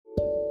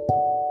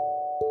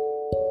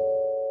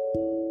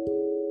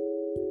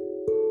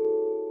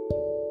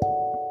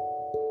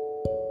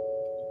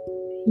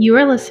You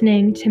are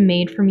listening to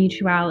Made for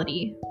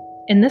Mutuality.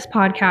 In this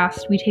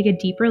podcast, we take a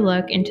deeper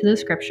look into the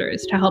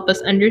scriptures to help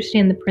us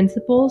understand the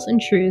principles and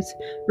truths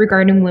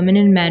regarding women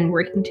and men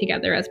working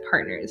together as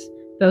partners,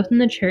 both in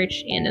the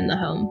church and in the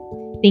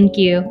home. Thank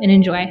you and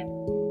enjoy.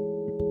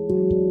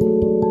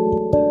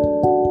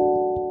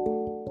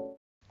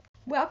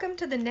 Welcome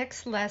to the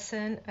next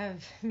lesson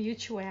of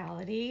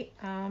Mutuality,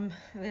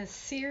 this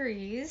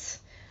series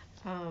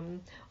on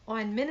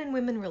men and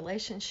women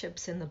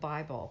relationships in the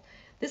Bible.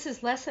 This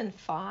is lesson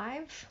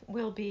 5.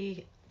 We'll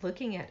be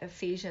looking at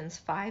Ephesians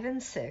 5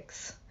 and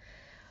 6,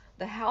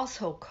 the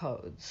household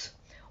codes.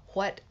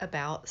 What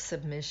about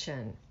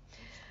submission?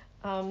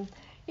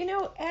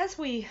 As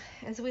we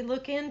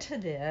look into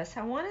this,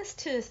 I want us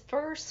to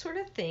first sort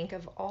of think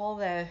of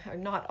or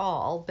not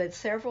all, but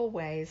several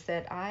ways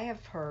that I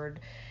have heard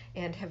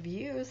and have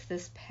used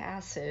this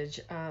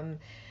passage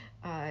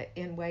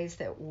in ways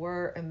that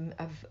were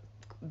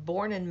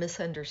born in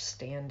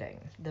misunderstanding,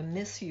 the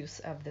misuse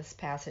of this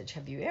passage.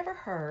 Have you ever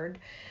heard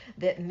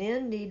that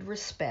men need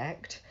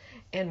respect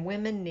and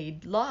women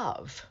need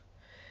love?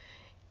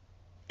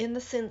 In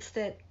the sense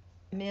that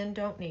men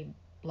don't need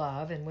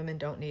love and women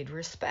don't need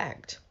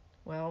respect.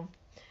 Well,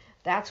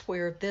 that's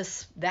where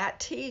that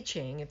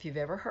teaching, if you've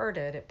ever heard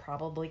it, it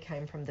probably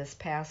came from this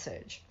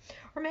passage.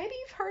 Or maybe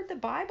you've heard the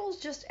Bible's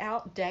just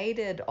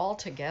outdated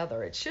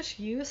altogether. It's just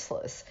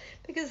useless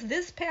because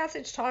this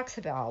passage talks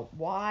about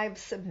wives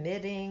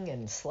submitting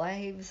and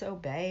slaves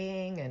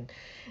obeying,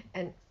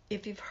 and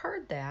if you've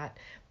heard that,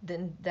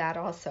 then that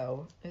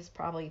also is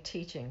probably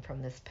teaching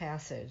from this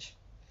passage.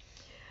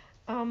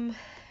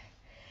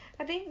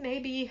 I think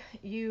maybe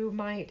you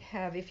might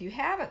have, if you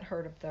haven't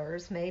heard of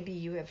those, maybe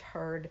you have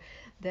heard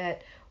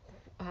that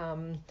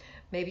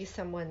maybe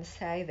someone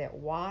say that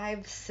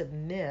wives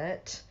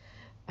submit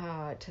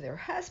to their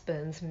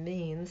husbands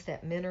means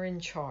that men are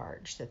in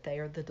charge, that they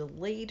are the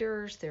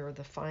leaders, they're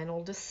the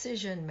final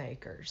decision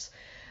makers.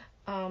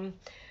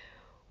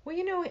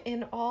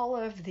 In all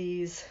of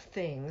these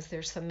things,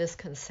 there's some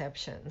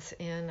misconceptions,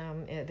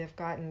 and they've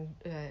gotten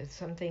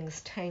some things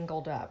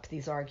tangled up,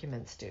 these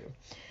arguments do.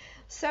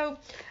 So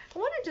I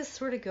want to just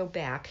sort of go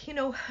back.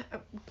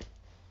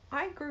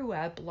 I grew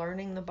up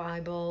learning the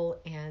Bible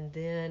and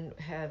then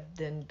have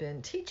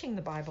been teaching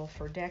the Bible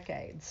for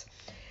decades.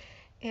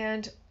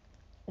 And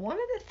one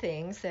of the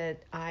things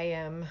that I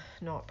am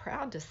not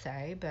proud to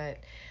say, but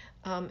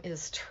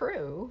is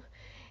true,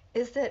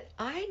 is that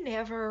I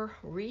never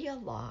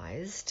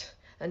realized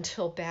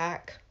until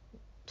back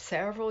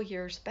several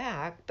years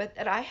back, but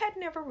that I had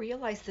never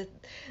realized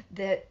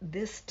that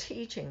this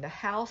teaching, the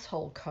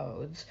household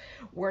codes,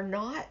 were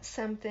not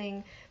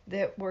something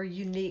that were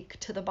unique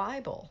to the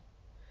Bible.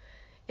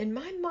 In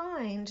my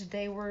mind,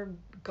 they were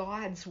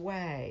God's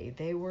way.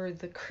 They were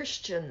the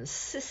Christian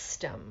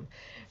system.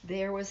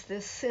 There was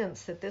this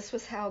sense that this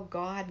was how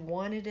God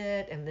wanted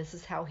it, and this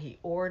is how he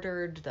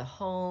ordered the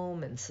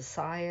home and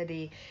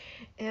society.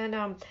 And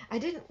I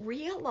didn't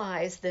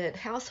realize that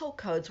household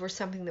codes were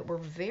something that were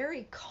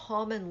very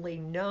commonly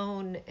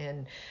known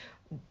and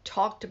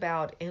talked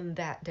about in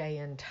that day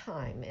and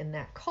time, in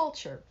that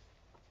culture.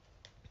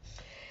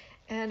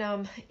 And,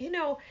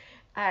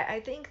 I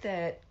think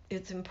that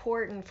it's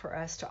important for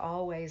us to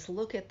always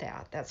look at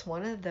that. That's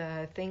one of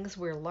the things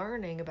we're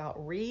learning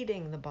about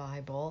reading the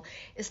Bible,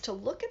 is to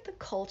look at the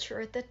culture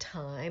at the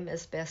time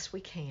as best we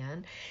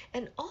can,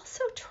 and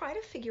also try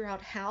to figure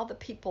out how the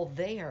people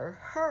there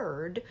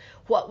heard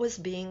what was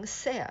being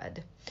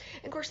said.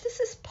 And of course,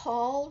 this is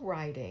Paul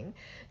writing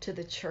to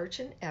the church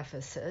in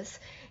Ephesus,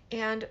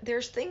 and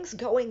there's things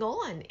going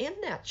on in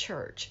that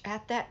church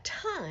at that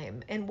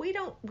time, and we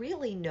don't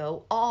really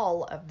know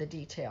all of the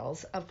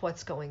details of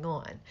what's going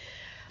on.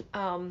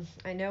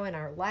 I know in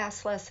our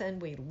last lesson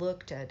we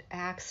looked at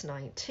Acts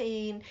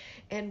 19,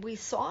 and we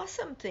saw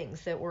some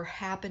things that were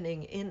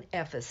happening in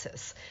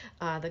Ephesus,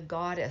 the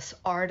goddess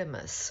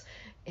Artemis,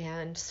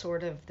 and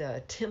sort of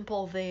the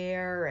temple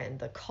there and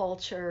the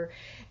culture,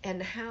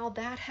 and how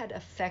that had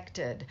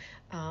affected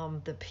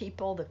the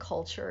people, the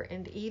culture,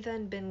 and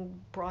even been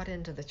brought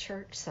into the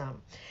church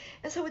some.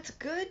 And so it's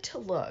good to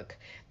look,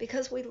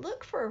 because we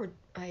look for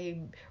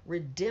a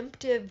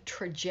redemptive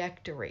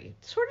trajectory,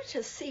 sort of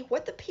to see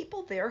what the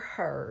people there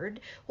heard,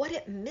 what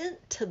it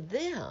meant to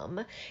them,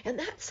 and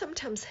that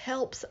sometimes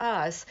helps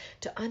us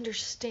to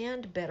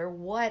understand better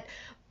what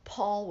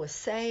Paul was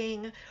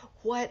saying,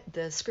 what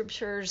the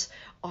scriptures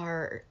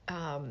are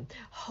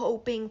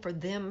hoping for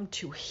them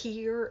to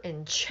hear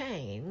and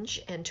change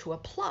and to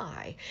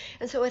apply.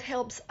 And so it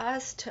helps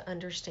us to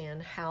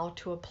understand how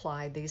to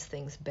apply these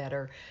things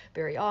better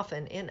very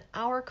often in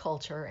our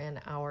culture and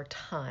our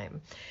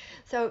time.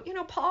 So,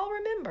 Paul,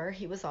 remember,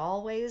 he was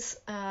always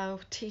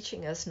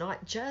teaching us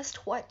not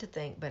just what to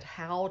think, but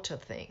how to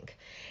think.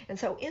 And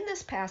so in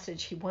this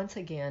passage, he once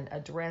again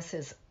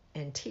addresses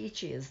and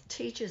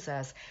teaches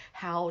us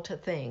how to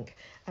think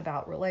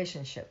about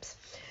relationships.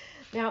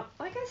 Now,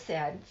 like I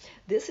said,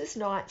 this is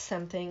not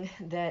something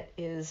that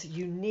is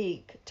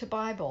unique to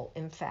Bible.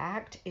 In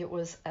fact, it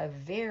was a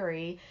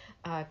very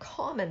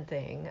common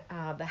thing,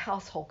 the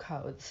household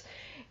codes.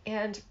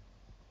 And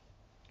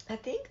I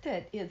think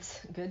that it's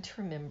good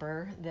to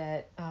remember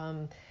that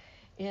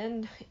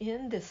in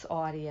this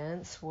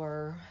audience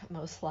were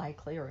most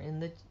likely, or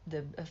in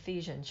the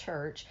Ephesian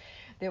church,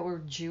 there were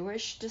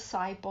Jewish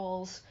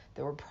disciples.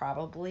 There were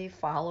probably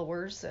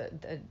followers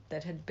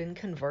that had been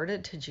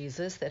converted to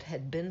Jesus, that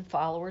had been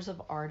followers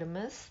of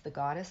Artemis, the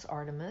goddess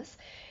Artemis.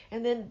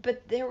 And then,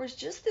 but there was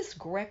just this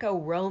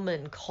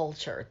Greco-Roman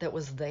culture that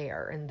was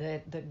there, and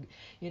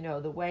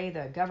the way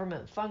the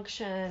government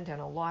functioned,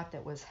 and a lot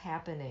that was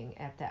happening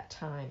at that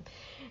time.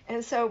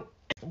 And so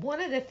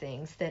one of the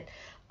things that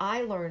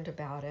I learned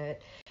about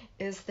it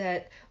is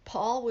that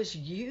Paul was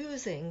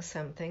using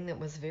something that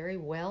was very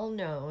well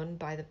known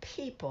by the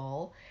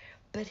people,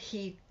 but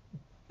he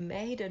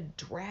made a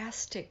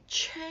drastic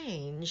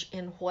change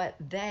in what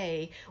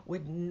they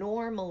would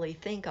normally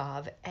think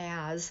of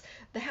as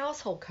the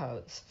household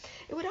codes.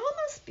 It would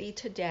almost be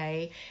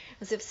today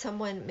as if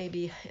someone,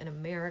 maybe in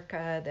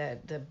America,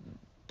 that the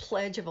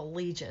Pledge of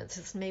Allegiance.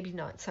 It's maybe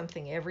not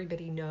something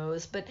everybody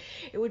knows, but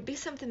it would be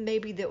something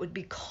maybe that would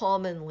be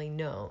commonly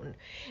known.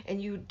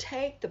 And you'd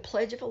take the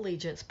Pledge of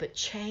Allegiance but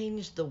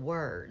change the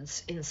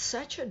words in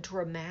such a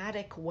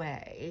dramatic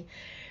way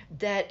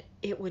that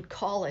it would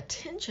call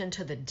attention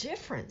to the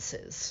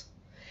differences.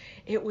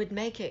 It would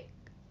make it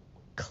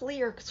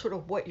clear sort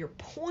of what your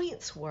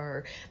points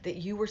were, that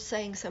you were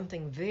saying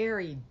something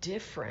very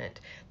different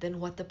than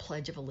what the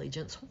Pledge of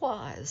Allegiance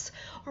was,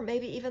 or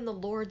maybe even the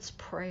Lord's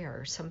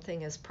Prayer,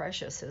 something as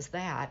precious as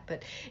that.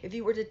 But if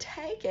you were to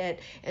take it,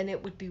 and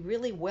it would be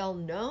really well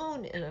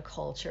known in a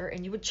culture,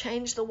 and you would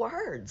change the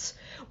words,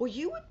 well,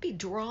 you would be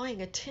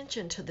drawing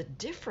attention to the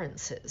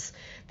differences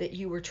that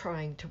you were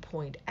trying to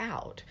point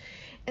out.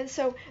 And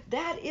so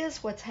that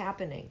is what's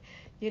happening.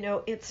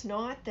 It's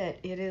not that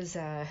it is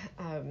a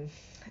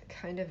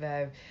kind of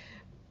a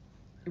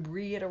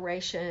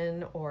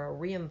reiteration or a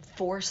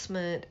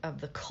reinforcement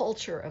of the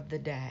culture of the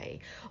day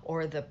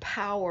or the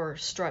power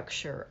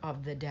structure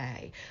of the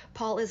day.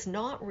 Paul is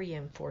not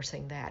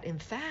reinforcing that. In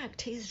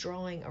fact, he's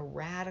drawing a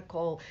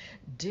radical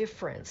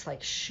difference,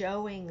 like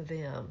showing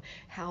them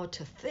how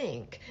to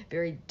think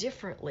very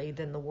differently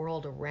than the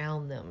world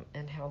around them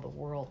and how the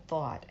world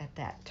thought at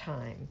that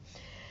time.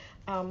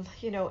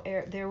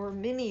 There were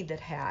many that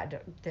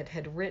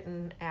had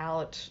written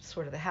out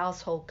sort of the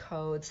household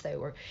codes. They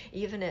were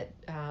even at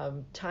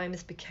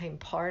times became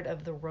part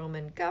of the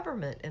Roman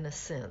government in a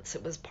sense.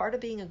 It was part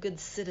of being a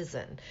good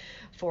citizen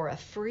for a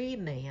free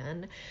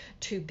man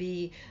to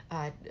be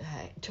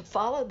to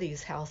follow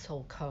these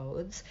household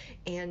codes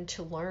and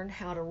to learn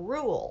how to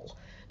rule.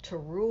 To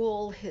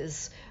rule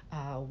his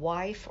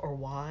wife or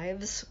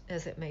wives,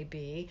 as it may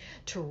be,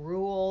 to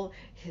rule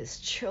his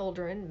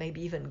children,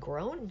 maybe even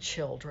grown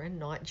children,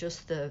 not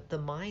just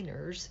the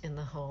minors in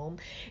the home,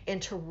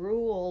 and to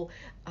rule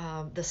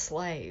the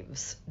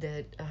slaves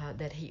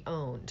that he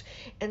owned.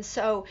 And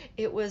so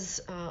it was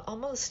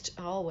almost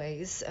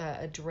always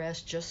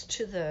addressed just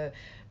to the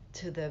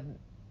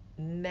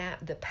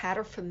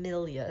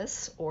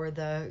paterfamilias, or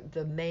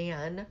the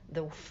man,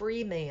 the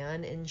free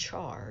man in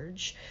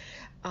charge,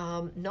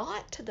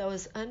 not to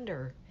those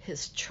under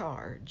his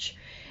charge.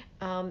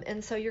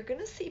 And so you're going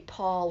to see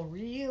Paul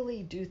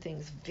really do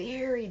things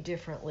very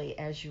differently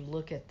as you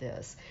look at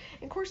this.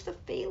 And of course, the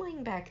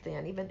feeling back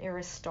then, even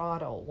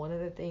Aristotle, one of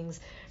the things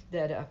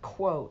that a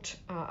quote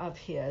of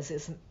his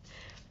is,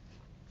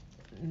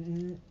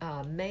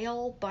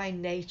 male by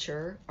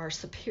nature are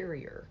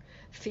superior,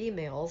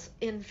 females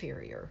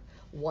inferior.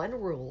 One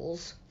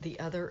rules, the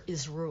other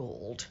is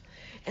ruled.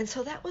 And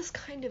so that was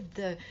kind of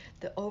the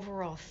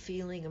overall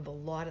feeling of a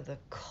lot of the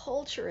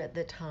culture at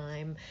the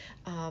time,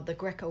 the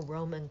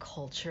Greco-Roman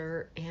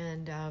culture,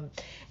 and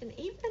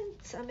even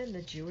some in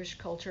the Jewish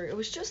culture. It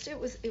was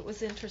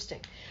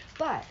interesting.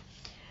 But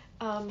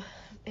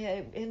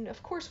and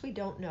of course we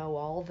don't know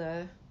all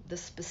the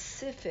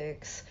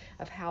specifics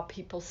of how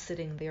people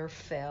sitting there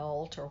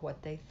felt or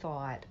what they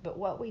thought. But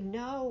what we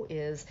know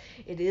is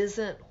it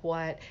isn't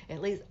what, at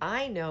least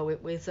I know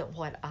it isn't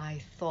what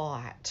I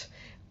thought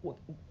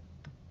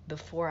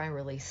before I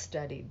really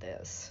studied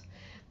this,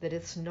 that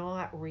it's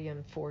not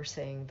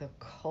reinforcing the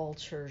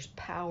culture's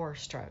power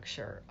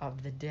structure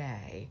of the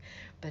day,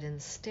 but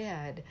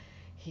instead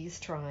he's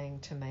trying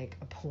to make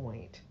a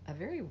point. A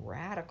very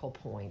radical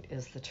point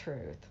is the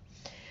truth.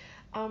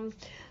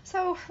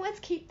 So let's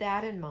keep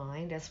that in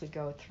mind as we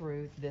go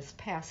through this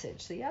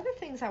passage. The other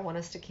things I want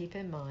us to keep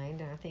in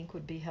mind, and I think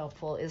would be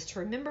helpful, is to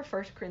remember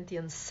 1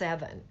 Corinthians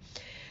 7.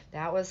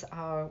 That was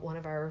one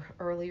of our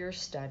earlier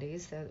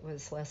studies. That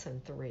was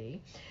lesson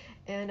 3.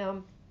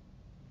 And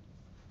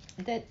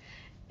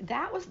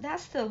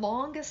that's the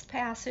longest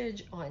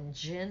passage on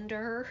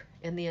gender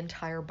in the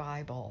entire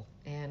Bible.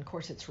 And of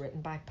course it's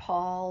written by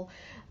Paul,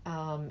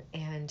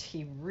 and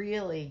he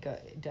really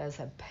does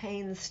a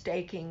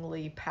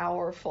painstakingly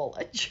powerful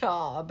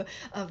job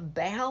of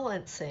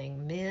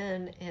balancing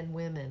men and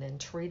women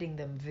and treating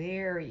them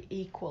very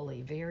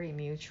equally, very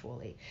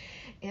mutually.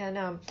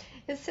 And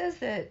it says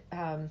that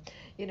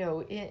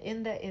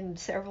in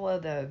several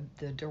of the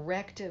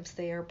directives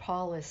there,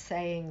 Paul is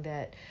saying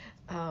that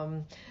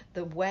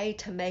the way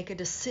to make a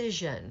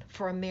decision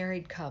for a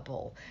married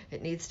couple.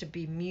 It needs to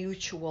be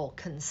mutual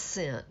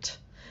consent.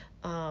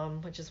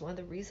 Which is one of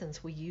the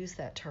reasons we use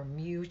that term,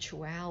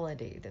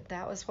 mutuality,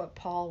 that was what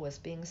Paul was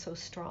being so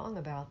strong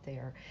about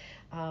there.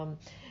 And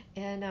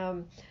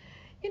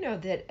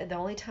that the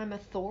only time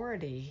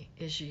authority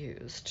is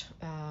used,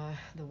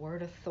 the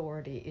word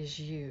authority is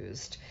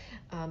used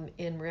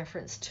in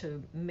reference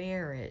to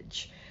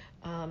marriage.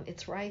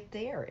 It's right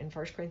there in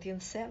 1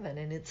 Corinthians 7,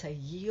 and it's a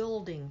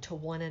yielding to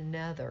one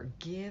another,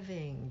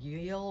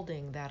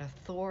 yielding that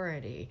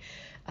authority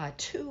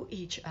to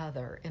each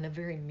other in a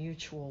very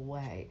mutual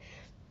way.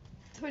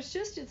 So it's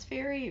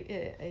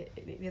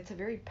a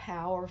very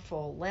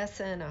powerful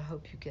lesson. I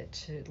hope you get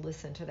to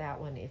listen to that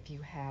one if you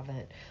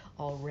haven't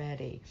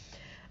already.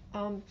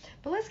 But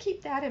let's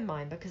keep that in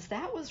mind, because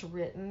that was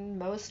written,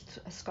 most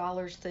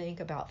scholars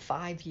think, about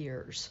 5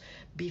 years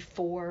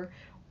before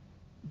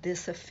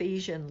this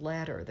Ephesian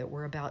letter that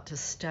we're about to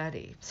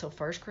study. So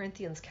 1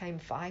 Corinthians came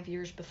 5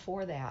 years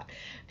before that,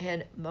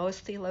 and most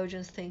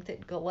theologians think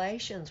that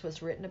Galatians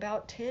was written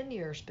about 10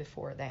 years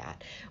before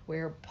that,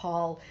 where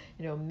Paul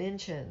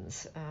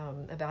mentions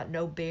about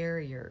no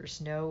barriers,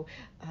 no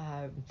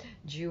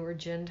Jew or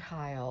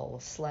Gentile,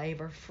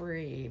 slave or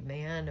free,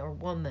 man or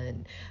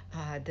woman,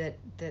 that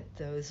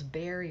those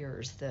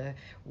barriers, the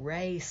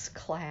race,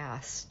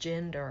 class,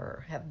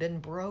 gender, have been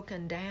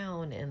broken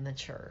down in the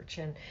church.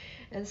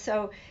 And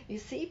so you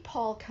see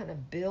Paul kind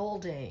of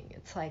building.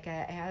 It's like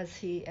as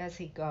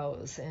he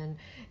goes, and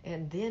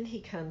then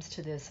he comes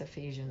to this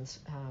Ephesians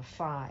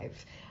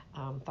 5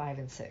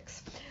 and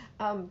 6.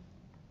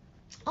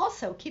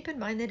 Also, keep in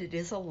mind that it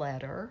is a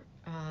letter.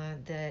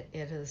 That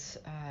it is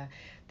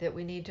that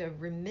we need to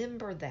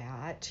remember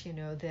that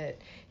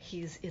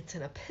it's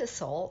an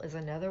epistle is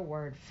another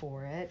word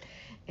for it,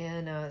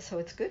 and so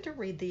it's good to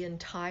read the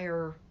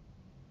entire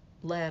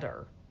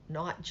letter,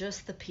 not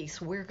just the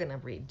piece we're going to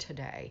read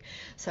today.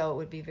 So it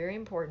would be very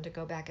important to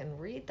go back and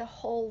read the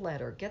whole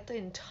letter, get the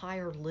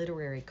entire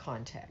literary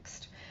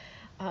context.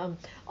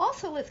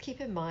 Also, let's keep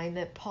in mind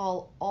that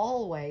Paul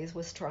always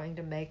was trying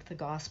to make the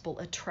gospel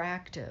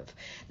attractive.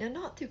 Now,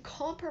 not through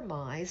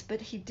compromise,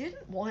 but he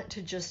didn't want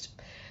to just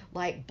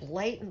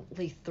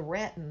blatantly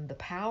threaten the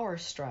power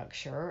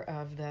structure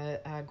of the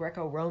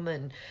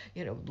Greco-Roman,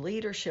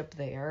 leadership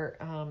there.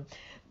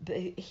 But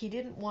he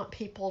didn't want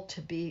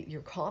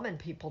your common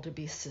people to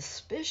be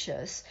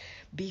suspicious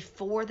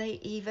before they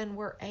even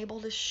were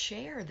able to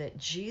share that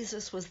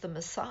Jesus was the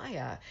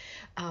Messiah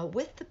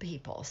with the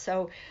people.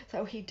 So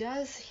he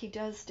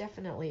does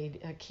definitely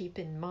keep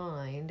in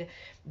mind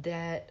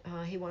that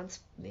he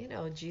wants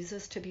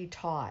Jesus to be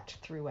taught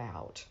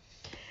throughout.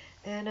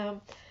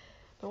 And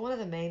but one of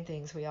the main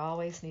things we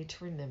always need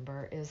to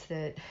remember is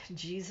that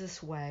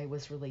Jesus' way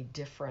was really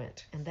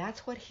different. And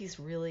that's what he's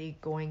really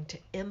going to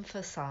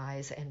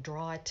emphasize and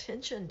draw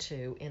attention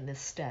to in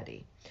this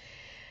study.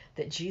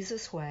 That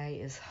Jesus' way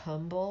is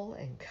humble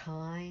and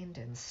kind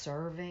and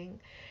serving.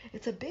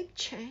 It's a big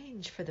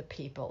change for the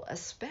people,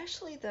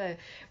 especially the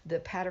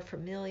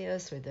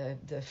paterfamilias, or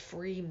the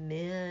free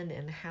men,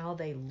 and how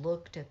they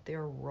looked at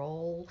their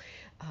role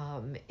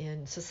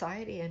in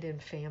society and in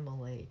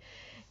family.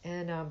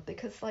 And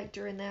because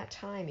during that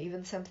time,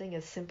 even something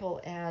as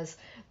simple as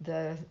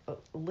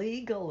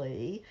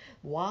legally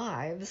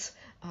wives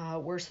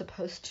were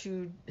supposed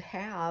to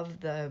have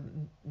the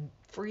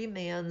free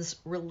man's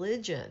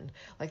religion.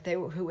 They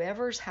were,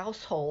 whoever's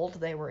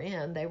household they were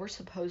in, they were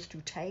supposed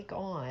to take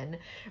on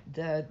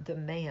the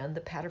man,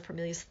 the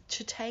paterfamilias,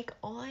 to take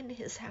on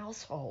his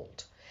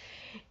household.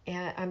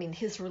 And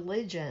his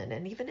religion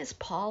and even his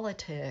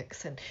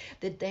politics, and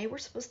that they were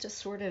supposed to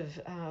sort of,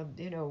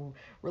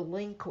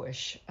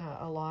 relinquish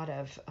a lot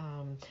of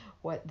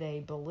what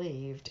they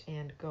believed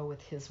and go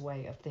with his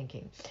way of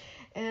thinking.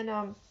 And,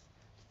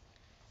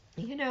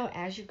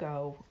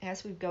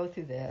 as we go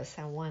through this,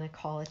 I want to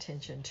call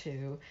attention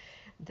to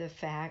the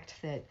fact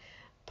that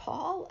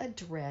Paul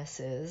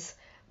addresses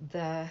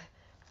the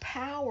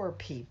power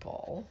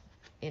people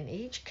in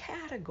each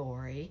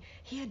category.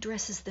 He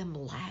addresses them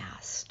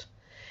last,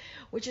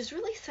 which is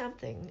really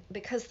something,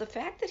 because the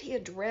fact that he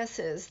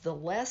addresses the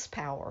less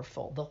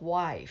powerful, the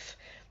wife,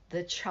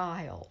 the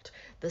child,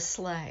 the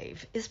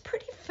slave, is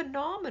pretty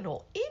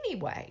phenomenal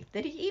anyway,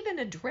 that he even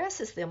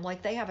addresses them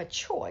like they have a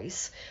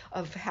choice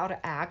of how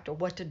to act or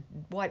what to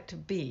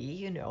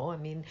be,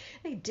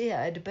 they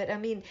did, but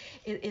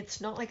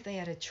it's not like they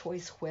had a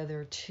choice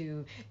whether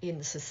to,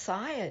 in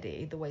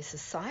society, the way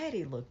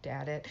society looked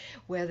at it,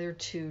 whether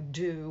to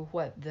do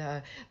what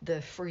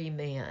the free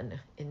man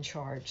in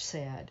charge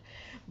said.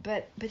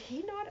 But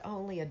he not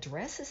only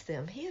addresses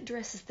them, he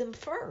addresses them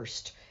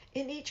first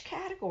in each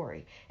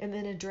category, and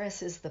then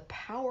addresses the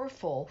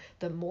powerful,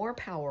 the more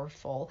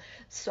powerful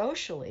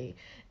socially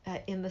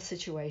in the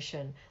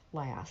situation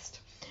last.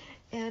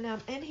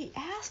 And he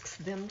asks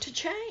them to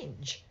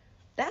change.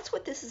 that's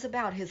what this is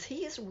about.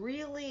 He is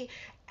really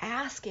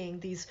asking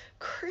these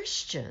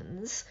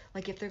Christians,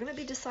 like if they're going to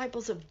be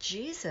disciples of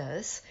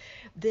Jesus,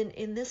 then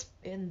in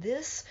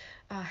this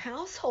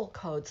household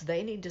codes,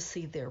 they need to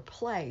see their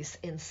place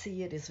and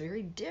see it as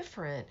very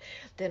different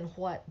than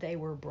what they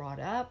were brought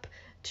up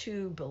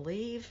to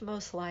believe,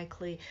 most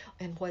likely,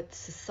 and what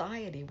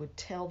society would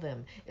tell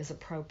them is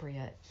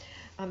appropriate.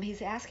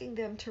 He's asking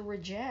them to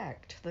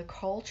reject the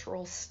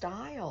cultural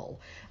style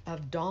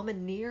of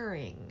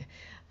domineering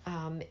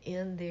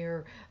in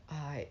their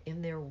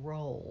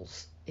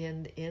roles,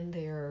 in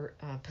their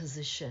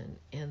position,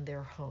 in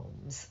their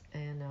homes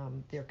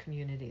and their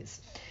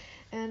communities,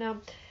 and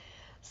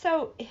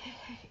so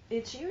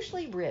it's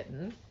usually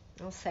written.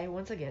 I'll say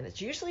once again,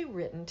 it's usually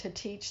written to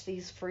teach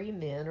these free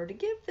men or to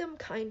give them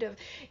kind of,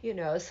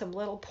 some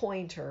little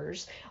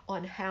pointers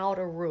on how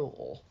to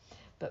rule.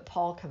 But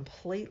Paul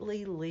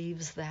completely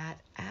leaves that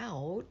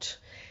out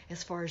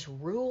as far as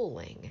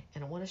ruling.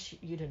 And I want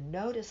you to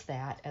notice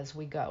that as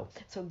we go.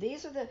 So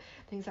these are the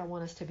things I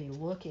want us to be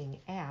looking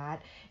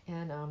at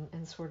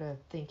and sort of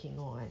thinking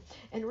on.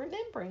 And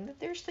remembering that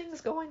there's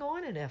things going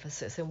on in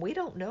Ephesus and we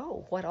don't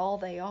know what all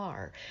they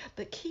are.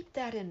 But keep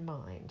that in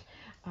mind,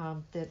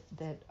 that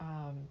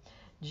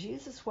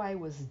Jesus' way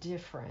was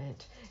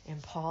different,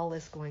 and Paul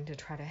is going to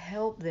try to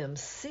help them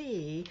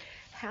see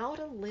how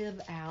to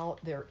live out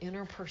their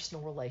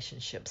interpersonal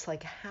relationships,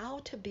 like how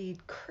to be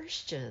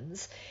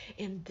Christians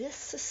in this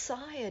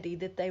society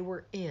that they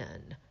were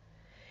in.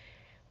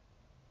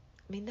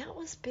 I mean, that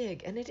was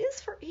big, and it is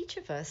for each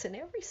of us in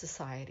every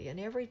society and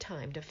every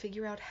time to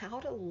figure out how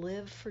to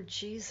live for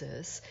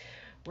Jesus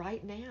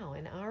right now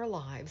in our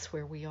lives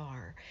where we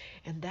are.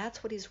 And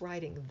that's what he's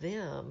writing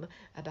them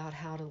about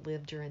how to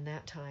live during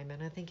that time.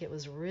 And I think it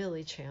was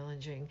really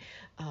challenging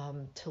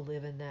to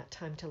live in that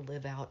time, to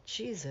live out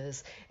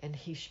Jesus, and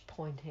he's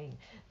pointing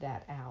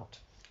that out.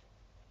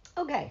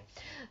 Okay,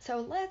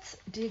 so let's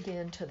dig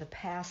into the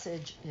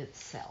passage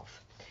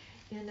itself.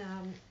 In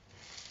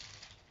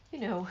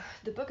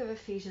the book of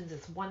Ephesians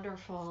is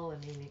wonderful.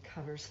 I mean, it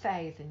covers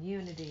faith and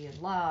unity and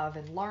love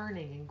and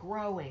learning and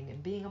growing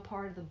and being a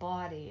part of the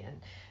body and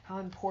how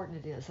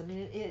important it is. I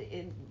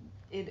mean,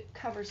 it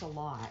covers a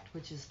lot,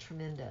 which is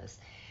tremendous.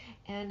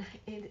 And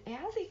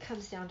as he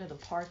comes down to the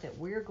part that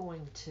we're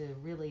going to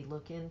really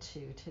look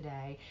into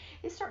today,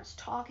 he starts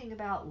talking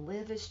about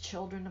live as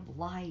children of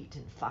light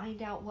and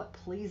find out what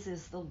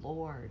pleases the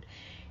Lord.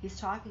 He's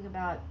talking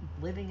about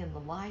living in the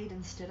light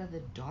instead of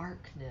the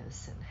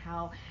darkness, and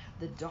how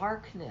the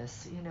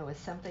darkness, is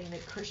something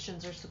that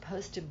Christians are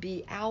supposed to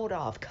be out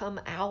of, come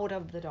out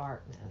of the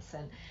darkness.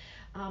 And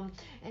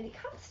he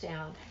comes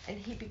down and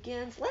he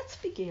begins, let's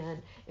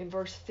begin in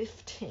verse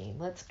 15.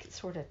 Let's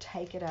sort of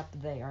take it up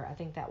there. I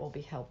think that will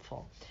be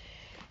helpful.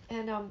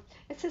 And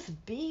it says,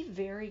 be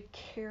very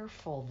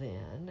careful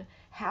then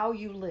how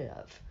you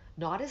live,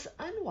 not as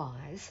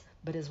unwise,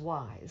 but as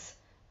wise,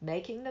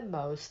 making the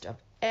most of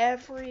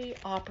every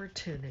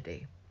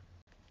opportunity.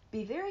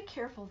 Be very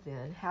careful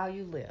then how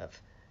you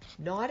live,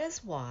 not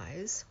as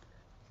wise,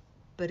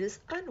 but as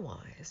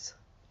unwise,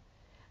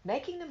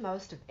 making the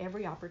most of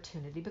every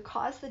opportunity,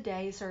 because the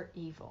days are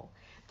evil.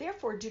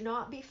 Therefore, do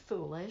not be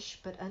foolish,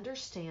 but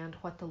understand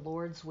what the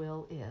Lord's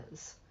will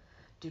is.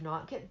 Do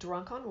not get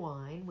drunk on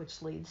wine,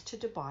 which leads to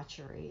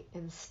debauchery.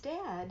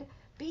 Instead,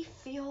 be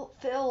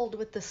filled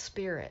with the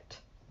Spirit.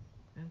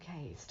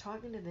 Okay, he's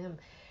talking to them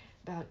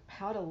about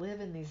how to live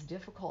in these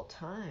difficult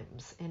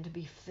times and to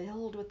be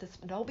filled with this.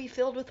 Don't be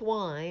filled with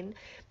wine,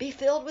 be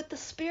filled with the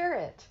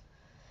Spirit.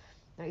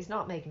 Now, he's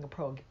not making a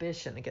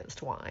prohibition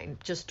against wine,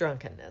 just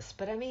drunkenness.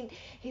 But I mean,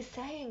 he's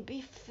saying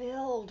be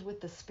filled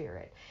with the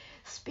Spirit.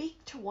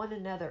 Speak to one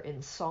another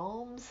in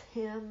psalms,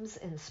 hymns,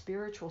 and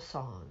spiritual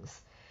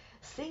songs,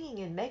 singing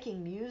and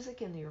making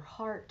music in your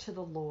heart to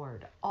the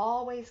Lord,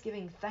 always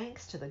giving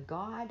thanks to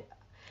God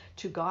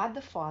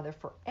the Father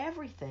for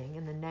everything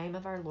in the name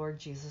of our Lord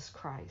Jesus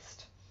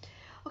Christ.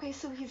 Okay,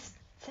 so he's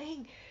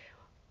saying,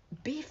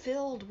 be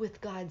filled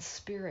with God's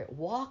Spirit.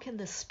 Walk in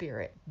the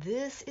Spirit.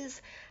 This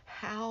is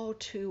how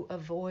to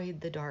avoid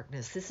the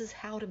darkness. This is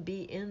how to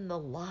be in the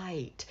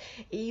light.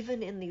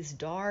 Even in these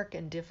dark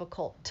and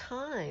difficult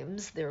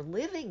times they're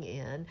living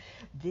in,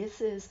 this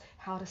is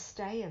how to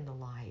stay in the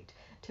light.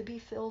 To be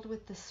filled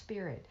with the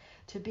Spirit.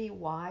 To be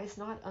wise,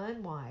 not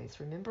unwise.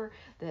 Remember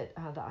that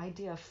the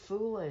idea of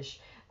foolish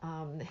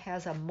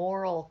has a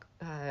moral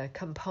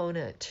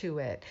component to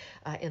it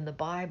in the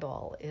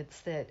Bible.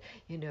 It's that,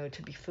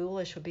 to be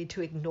foolish would be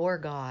to ignore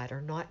God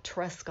or not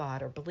trust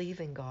God or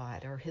believe in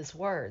God or his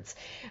words.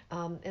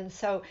 And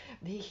so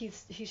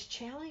he's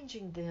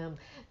challenging them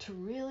to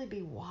really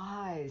be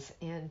wise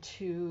and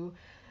to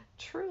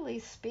truly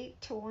speak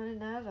to one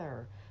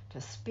another. To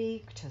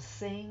speak, to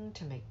sing,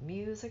 to make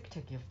music, to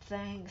give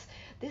thanks.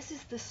 This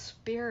is the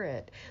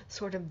Spirit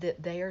sort of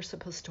that they are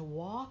supposed to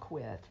walk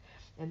with.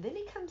 And then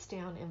he comes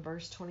down in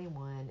verse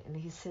 21 and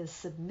he says,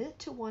 submit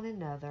to one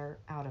another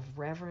out of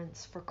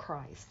reverence for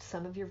Christ.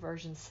 Some of your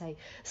versions say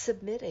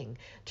submitting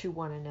to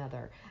one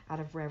another out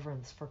of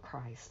reverence for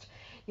Christ.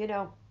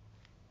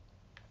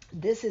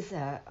 This is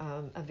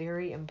a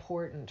very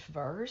important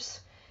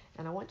verse,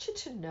 and I want you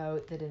to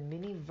note that in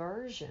many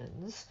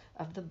versions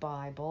of the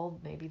Bible,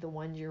 maybe the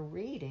one you're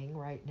reading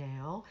right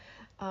now,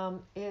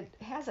 it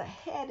has a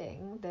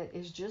heading that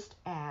is just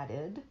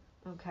added,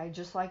 okay,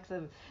 just like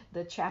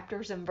the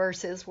chapters and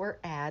verses were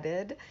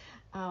added.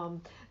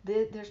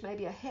 There's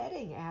maybe a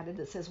heading added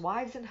that says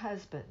wives and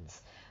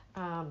husbands,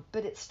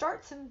 but it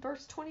starts in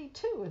verse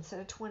 22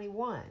 instead of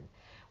 21,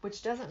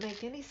 which doesn't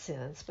make any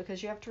sense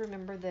because you have to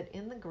remember that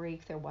in the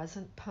Greek there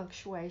wasn't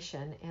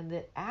punctuation, and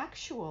that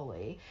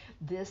actually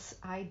this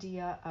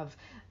idea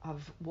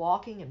of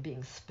walking and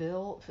being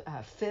filled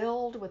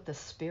with the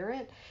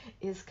Spirit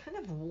is kind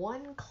of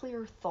one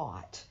clear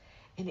thought.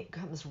 And it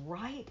comes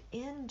right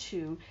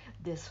into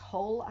this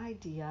whole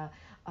idea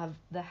of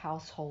the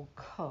household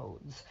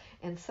codes.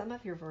 And some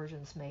of your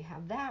versions may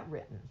have that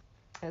written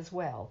as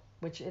well,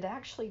 which it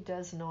actually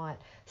does not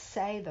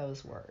say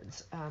those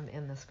words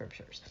in the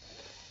scriptures.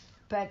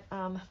 But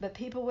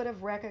people would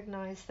have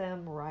recognized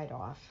them right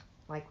off,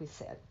 like we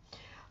said.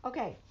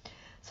 Okay,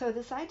 so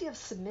this idea of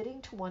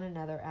submitting to one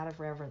another out of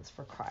reverence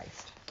for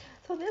Christ.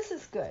 So this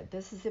is good.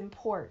 This is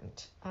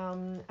important.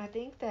 I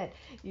think that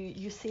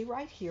you see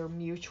right here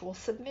mutual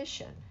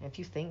submission. If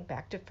you think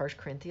back to 1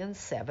 Corinthians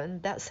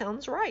 7, that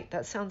sounds right.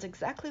 That sounds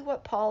exactly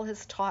what Paul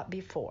has taught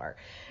before.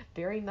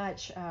 Very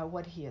much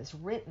what he has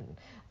written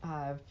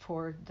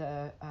for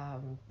the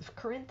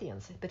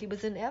Corinthians. But he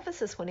was in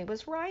Ephesus when he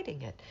was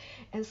writing it.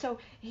 And so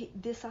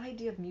this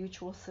idea of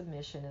mutual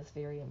submission is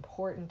very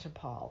important to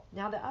Paul.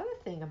 Now, the other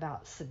thing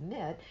about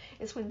submit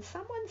is when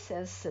someone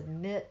says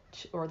submit,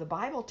 or the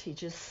Bible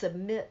teaches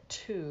submit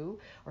to,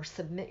 or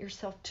submit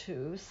yourself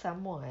to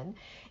someone,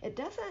 it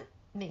doesn't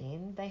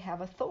mean they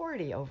have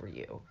authority over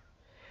you.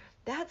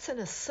 That's an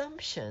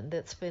assumption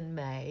that's been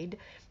made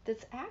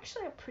that's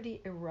actually a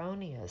pretty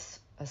erroneous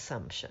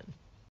assumption.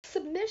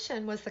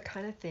 Submission was the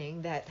kind of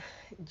thing that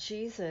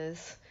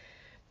Jesus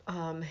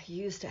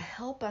used to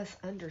help us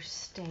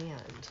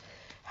understand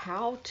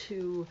how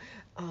to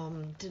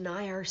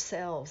deny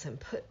ourselves and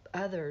put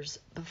others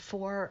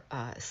before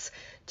us,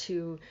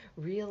 to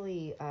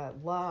really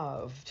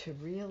love, to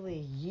really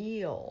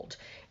yield.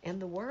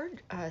 And the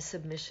word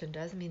submission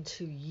does mean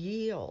to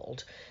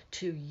yield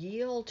to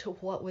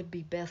what would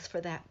be best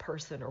for that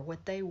person, or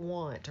what they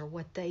want, or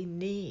what they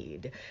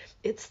need.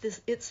 It's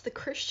the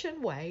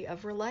Christian way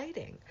of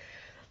relating.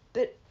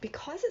 But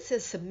because it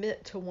says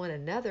submit to one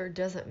another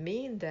doesn't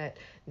mean that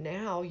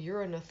now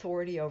you're an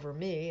authority over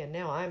me and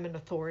now I'm an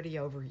authority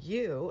over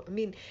you. I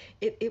mean,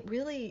 it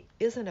really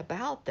isn't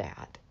about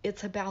that.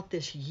 It's about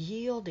this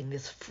yielding,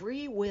 this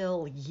free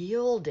will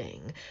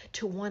yielding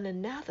to one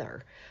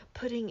another,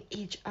 putting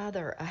each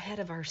other ahead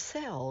of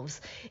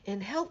ourselves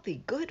in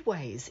healthy, good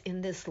ways,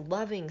 in this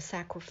loving,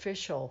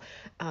 sacrificial,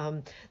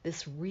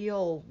 this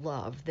real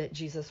love that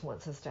Jesus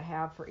wants us to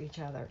have for each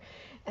other.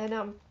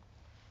 And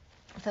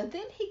so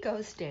then he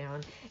goes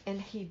down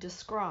and he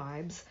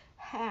describes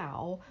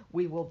how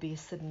we will be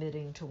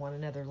submitting to one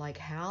another, like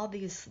how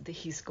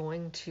he's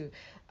going to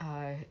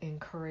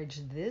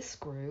encourage this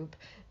group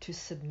to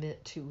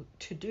submit to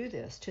do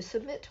this, to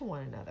submit to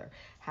one another.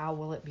 How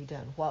will it be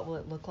done? What will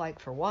it look like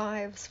for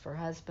wives, for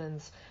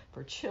husbands,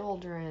 for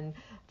children,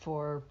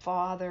 for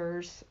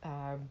fathers,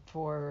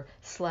 for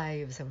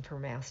slaves, and for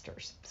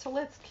masters? So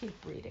let's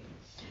keep reading.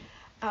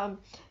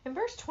 In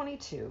verse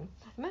 22,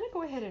 I'm going to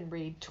go ahead and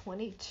read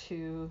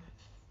 22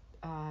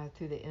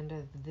 through the end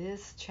of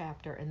this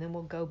chapter, and then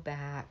we'll go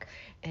back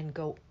and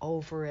go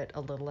over it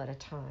a little at a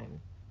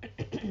time.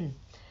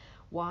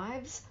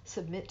 Wives,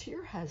 submit to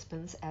your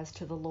husbands as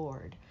to the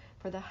Lord.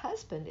 For the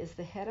husband is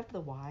the head of the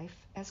wife,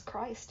 as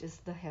Christ is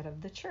the head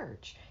of the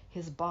church,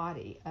 his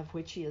body, of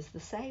which he is the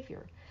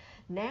Savior.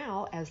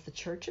 Now, as the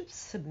church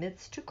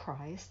submits to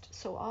Christ,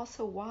 so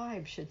also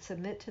wives should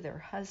submit to their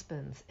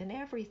husbands in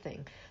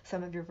everything.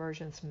 Some of your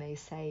versions may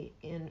say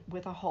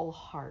with a whole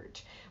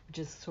heart, which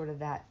is sort of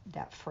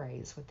that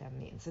phrase, what that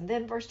means. And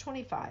then verse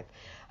 25,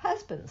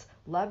 husbands,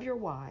 love your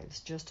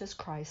wives just as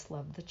Christ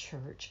loved the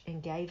church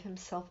and gave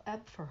himself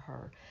up for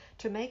her,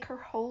 to make her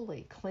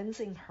holy,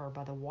 cleansing her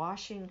by the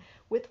washing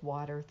with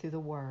water through the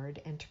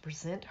word, and to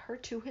present her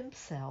to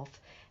himself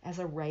as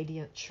a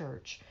radiant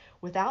church,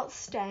 without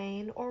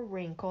stain or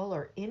wrinkle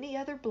or any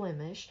other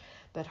blemish,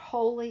 but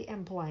holy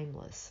and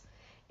blameless.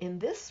 In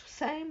this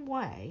same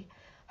way,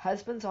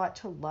 husbands ought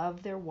to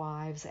love their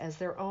wives as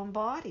their own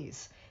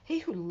bodies. He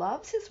who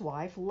loves his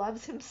wife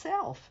loves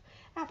himself.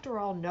 After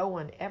all, no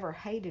one ever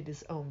hated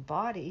his own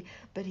body,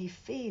 but he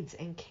feeds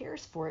and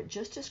cares for it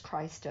just as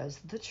Christ does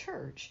the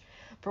church.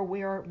 For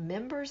we are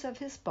members of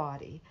his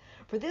body.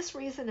 For this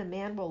reason, a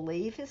man will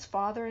leave his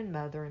father and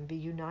mother and be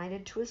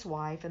united to his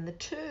wife, and the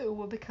two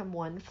will become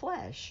one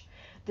flesh.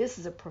 This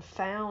is a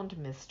profound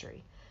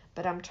mystery,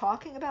 but I'm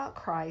talking about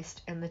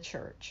Christ and the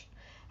church.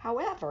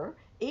 However,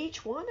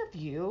 each one of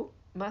you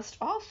must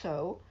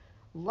also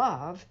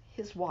love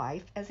his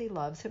wife as he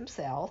loves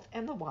himself,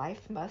 and the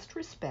wife must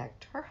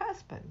respect her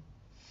husband.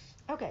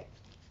 Okay,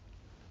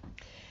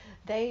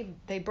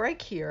 they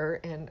break here,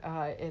 and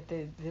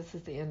this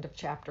is the end of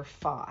chapter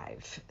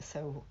 5.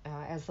 So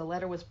as the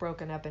letter was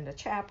broken up into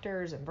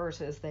chapters and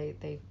verses,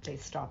 they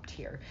stopped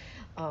here.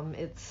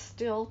 It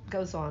still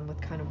goes on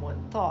with kind of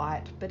one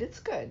thought, but it's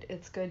good.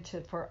 It's good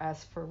for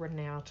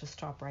now to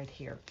stop right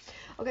here.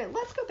 Okay,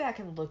 let's go back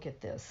and look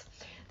at this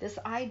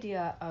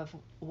idea of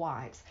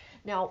wives.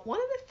 Now, one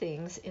of the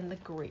things in the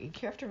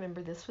Greek, you have to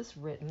remember this was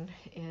written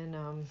in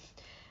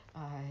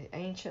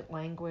ancient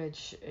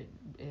language.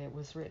 It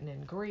was written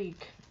in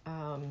Greek,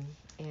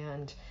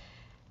 and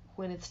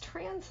when it's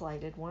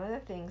translated, one of the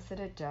things that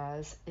it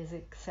does is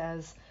it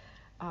says,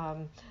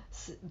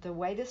 the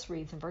way this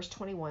reads in verse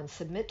 21,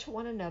 submit to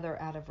one another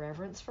out of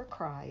reverence for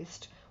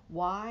Christ,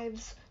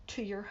 wives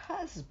to your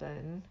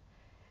husband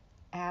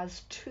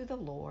as to the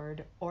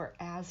Lord, or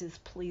as is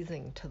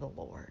pleasing to the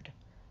Lord.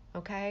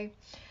 Okay?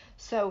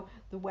 So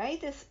the way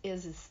this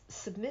is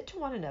submit to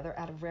one another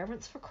out of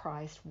reverence for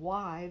Christ,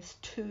 wives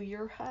to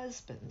your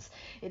husbands.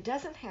 It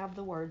doesn't have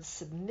the word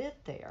submit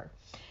there.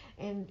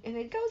 And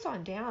it goes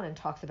on down and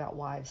talks about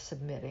wives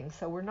submitting.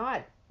 So we're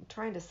not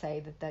trying to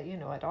say that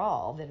at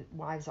all that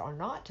wives are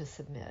not to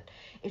submit.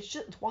 It's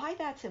just why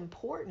that's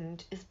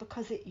important is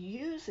because it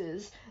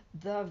uses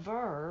the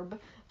verb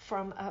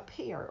from up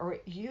here, or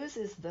it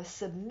uses the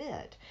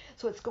submit.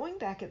 So it's going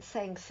back, it's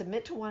saying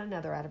submit to one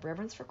another out of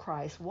reverence for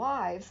Christ,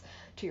 wives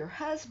to your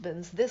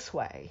husbands this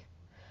way.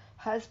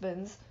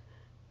 Husbands,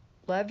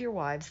 love your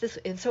wives this,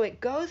 and so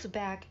it goes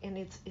back, and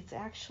it's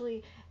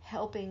actually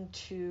helping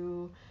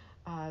to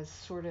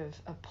sort of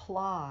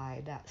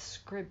apply that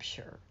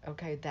scripture,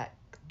 okay,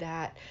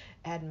 that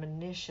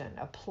admonition,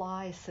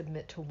 apply,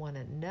 submit to one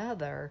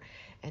another,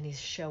 and he's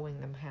showing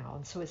them how.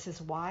 And so it says,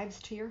 wives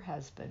to your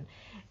husband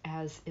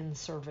as in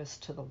service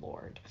to the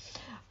Lord.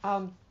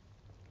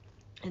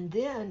 And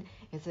then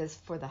it says,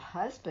 for the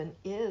husband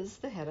is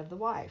the head of the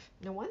wife.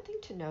 Now, one thing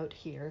to note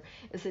here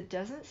is it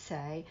doesn't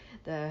say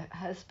the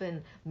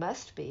husband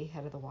must be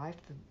head of the wife.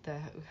 The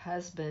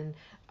husband,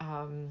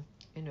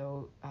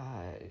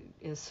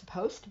 is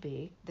supposed to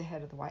be the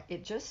head of the wife.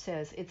 It just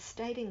says it's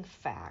stating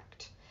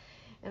fact.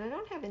 And I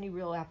don't have any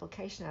real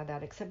application out of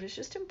that, except it's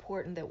just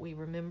important that we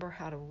remember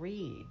how to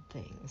read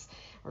things,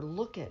 or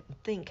look at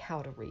and think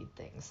how to read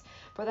things.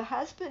 For the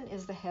husband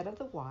is the head of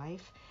the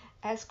wife,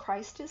 as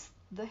Christ is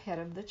the head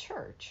of the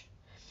church.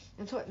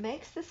 And so it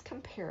makes this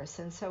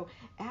comparison. So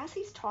as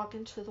he's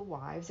talking to the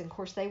wives, and of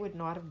course they would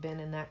not have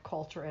been in that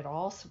culture at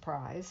all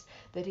surprised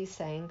that he's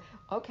saying,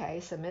 okay,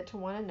 submit to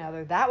one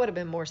another. That would have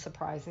been more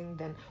surprising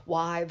than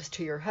wives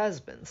to your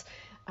husbands.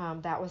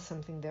 That was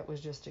something that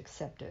was just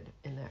accepted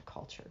in that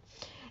culture.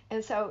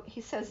 And so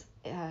he says,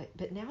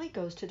 but now he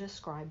goes to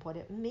describe what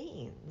it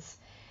means.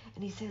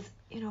 And he says,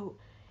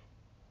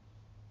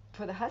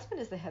 for the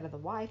husband is the head of the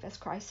wife, as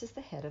Christ is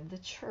the head of the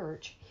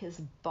church, his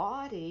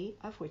body,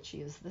 of which he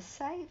is the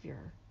Savior.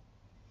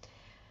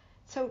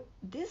 So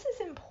this is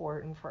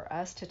important for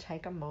us to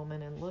take a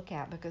moment and look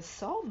at, because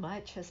so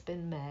much has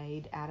been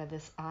made out of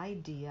this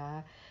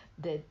idea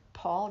that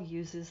Paul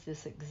uses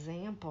this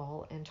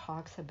example and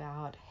talks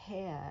about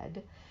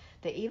head.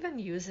 They even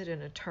use it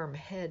in a term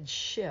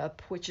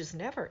headship, which is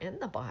never in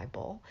the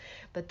Bible,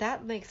 but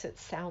that makes it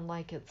sound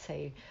like it's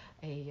a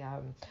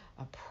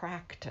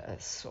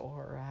practice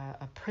or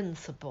a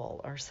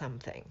principle or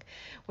something,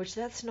 which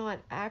that's not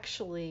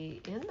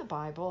actually in the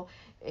Bible.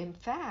 In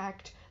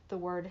fact, the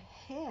word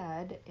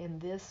head in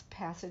this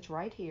passage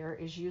right here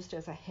is used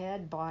as a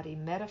head-body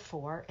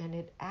metaphor, and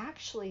it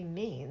actually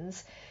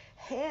means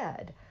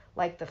head,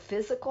 like the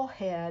physical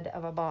head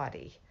of a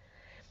body.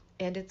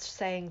 And it's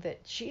saying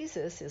that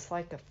Jesus is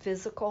like a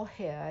physical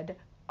head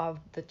of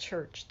the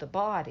church, the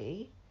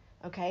body.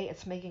 Okay,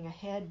 it's making a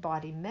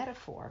head-body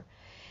metaphor.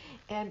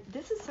 And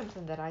this is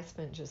something that I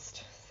spent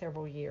just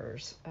several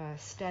years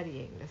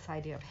studying, this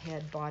idea of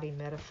head-body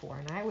metaphor.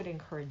 And I would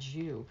encourage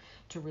you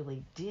to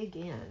really dig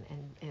in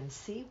and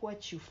see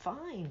what you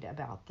find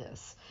about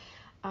this.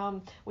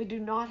 We do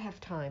not have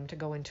time to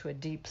go into a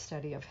deep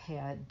study of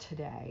head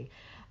today.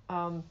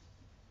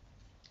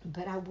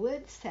 But I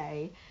would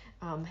say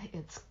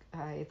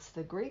it's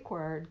the Greek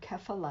word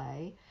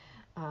kephale,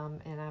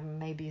 and I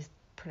may be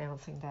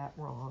pronouncing that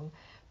wrong,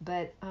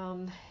 but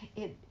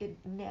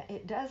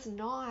it does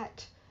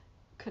not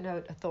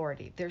connote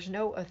authority. There's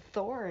no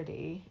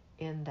authority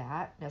in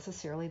that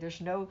necessarily.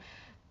 There's no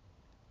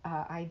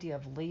idea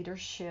of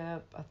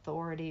leadership,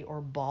 authority,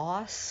 or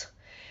boss.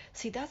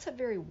 See, that's a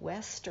very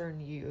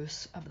Western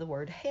use of the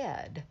word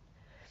head.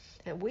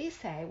 And we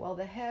say, well,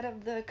 the head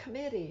of the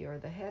committee or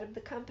the head of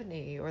the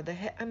company or the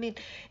head,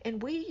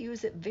 and we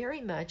use it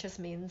very much as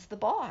means the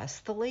boss,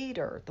 the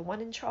leader, the one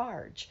in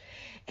charge.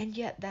 And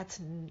yet that's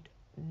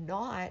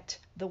not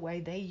the way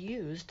they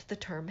used the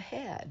term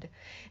head.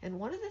 And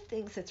one of the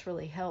things that's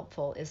really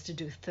helpful is to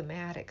do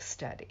thematic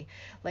study.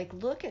 Like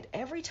look at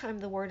every time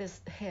the word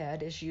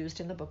head is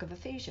used in the book of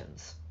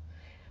Ephesians,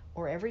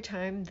 or every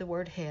time the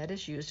word head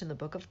is used in the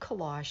book of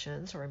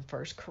Colossians or in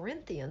 1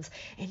 Corinthians,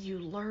 and you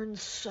learn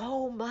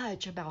so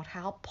much about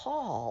how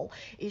Paul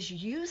is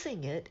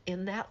using it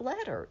in that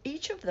letter,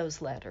 each of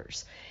those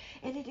letters.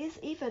 And it is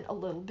even a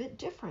little bit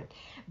different.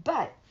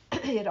 But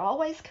it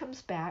always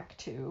comes back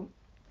to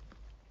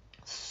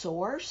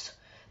source,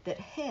 that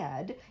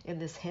head, in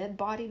this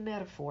head-body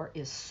metaphor,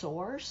 is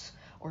source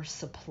or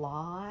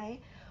supply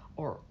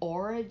or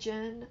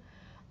origin,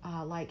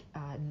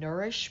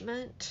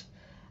 nourishment,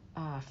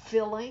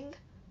 filling,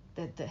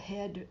 that the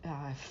head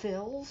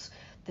fills,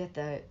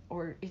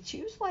 or it's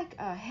used like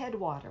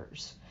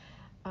headwaters.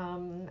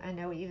 I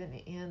know even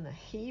in the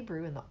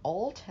Hebrew, in the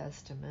Old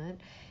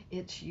Testament,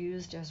 it's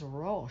used as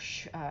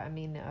rosh.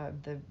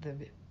 The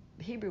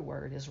Hebrew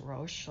word is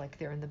rosh, like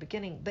there in the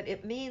beginning, but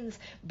it means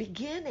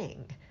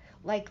beginning,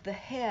 like the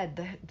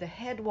head, the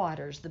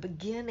headwaters, the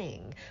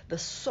beginning, the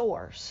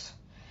source.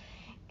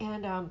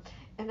 And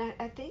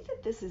I think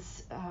that this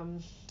is,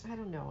 I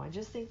don't know, I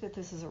just think that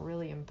this is a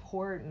really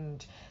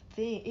important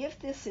thing. If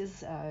this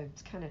is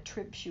kind of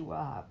trips you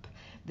up,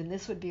 then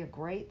this would be a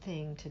great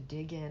thing to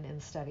dig in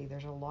and study.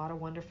 There's a lot of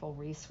wonderful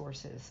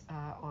resources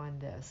on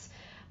this.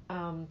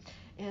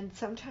 And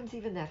sometimes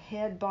even that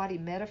head-body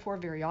metaphor,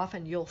 very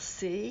often you'll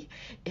see,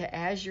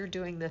 as you're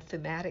doing the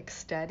thematic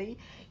study,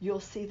 you'll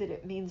see that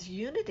it means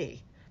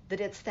unity, that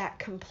it's that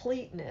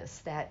completeness,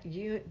 that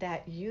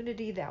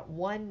unity, that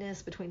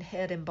oneness between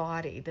head and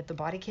body, that the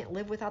body can't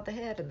live without the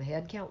head and the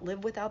head can't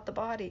live without the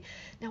body.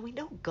 Now we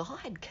know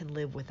God can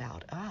live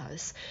without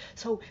us,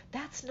 so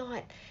that's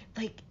not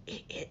like,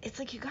 it's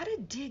like you got to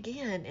dig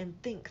in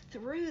and think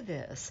through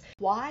this.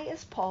 Why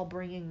is Paul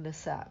bringing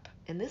this up?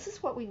 And this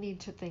is what we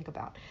need to think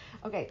about.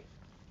 Okay,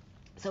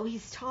 so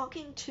he's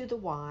talking to the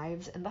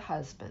wives and the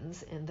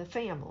husbands and the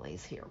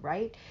families here,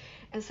 right?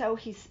 And so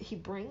he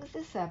brings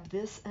this up,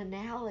 this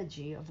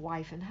analogy of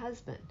wife and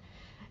husband.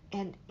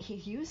 And he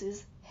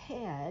uses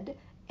head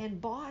and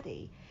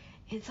body.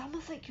 It's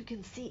almost like you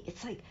can see,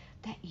 it's like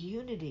that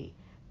unity,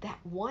 that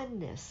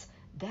oneness,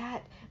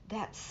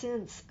 that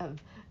sense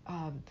of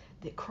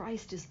that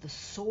Christ is the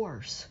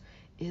source,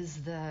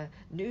 is the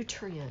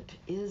nutrient,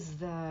 is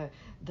the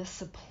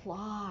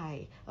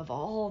supply of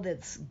all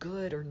that's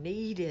good or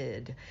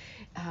needed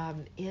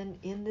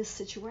in this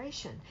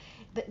situation.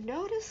 But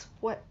notice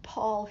what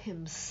Paul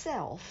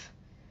himself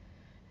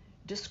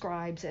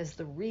describes as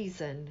the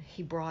reason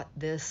he brought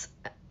this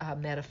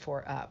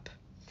metaphor up.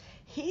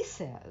 He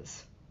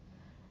says,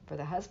 for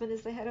the husband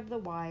is the head of the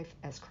wife,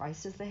 as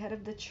Christ is the head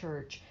of the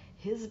church,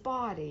 his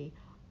body,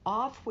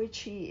 of which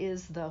he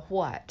is the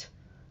what?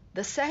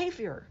 The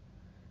Savior.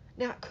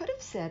 Now, it could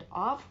have said,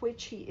 of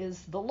which he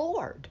is the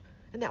Lord,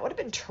 and that would have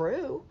been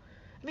true.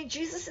 I mean,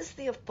 Jesus is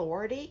the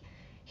authority.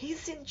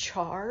 He's in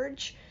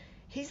charge.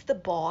 He's the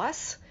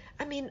boss.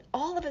 I mean,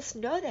 all of us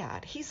know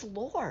that. He's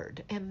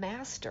Lord and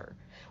Master.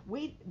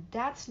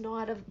 That's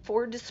not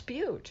for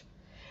dispute.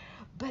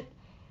 But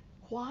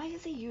why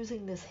is he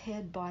using this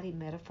head-body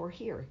metaphor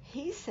here?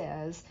 He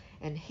says,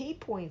 and he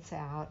points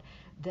out,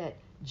 that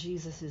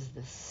Jesus is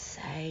the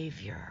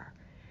Savior.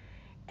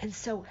 And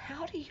so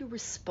how do you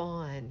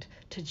respond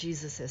to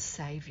Jesus as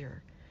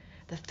Savior?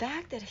 The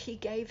fact that he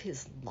gave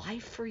his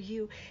life for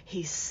you,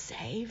 he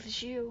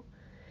saves you.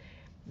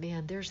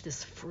 Man, there's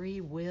this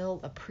free will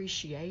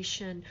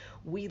appreciation.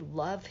 We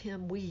love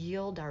him. We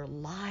yield our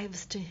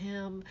lives to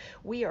him.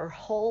 We are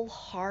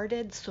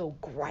wholehearted, so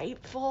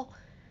grateful.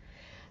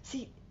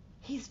 See,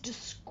 he's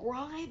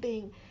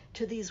describing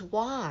to these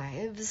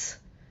wives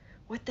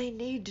what they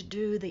need to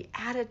do, the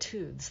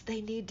attitudes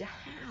they need to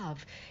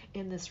have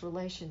in this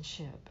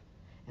relationship,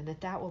 and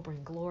that will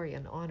bring glory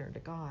and honor to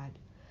God.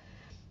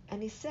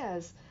 And he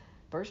says,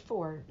 verse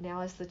 4,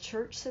 now as the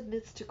church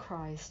submits to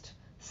Christ,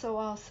 so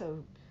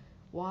also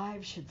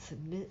wives should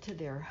submit to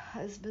their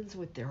husbands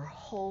with their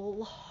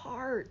whole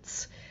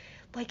hearts,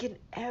 like in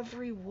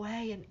every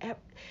way. And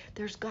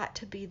there's got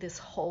to be this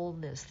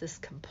wholeness, this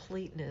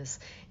completeness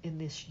in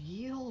this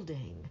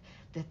yielding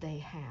that they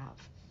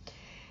have.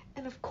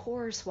 And of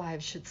course,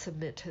 wives should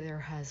submit to their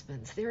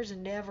husbands. There's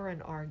never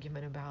an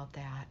argument about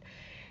that.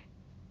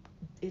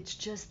 It's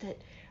just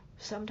that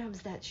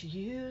sometimes that's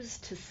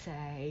used to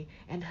say,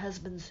 and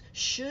husbands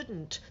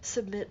shouldn't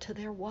submit to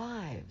their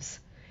wives.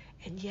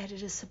 And yet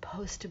it is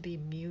supposed to be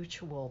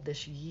mutual,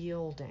 this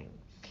yielding.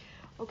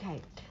 Okay,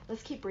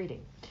 let's keep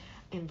reading.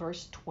 In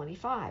verse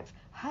 25,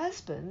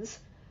 husbands,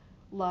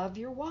 love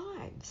your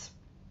wives,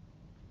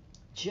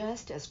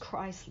 just as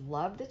Christ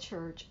loved the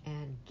church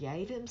and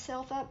gave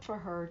himself up for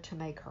her to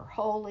make her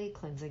holy,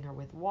 cleansing her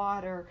with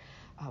water,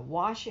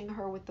 washing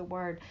her with the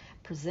word,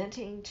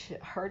 presenting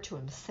her to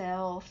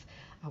himself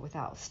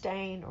without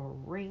stain or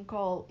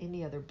wrinkle,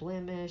 any other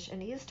blemish.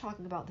 And he is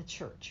talking about the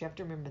church. You have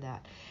to remember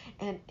that.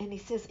 And he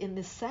says, in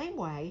the same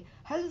way,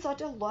 husbands ought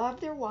to love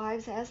their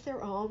wives as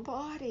their own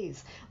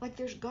bodies. Like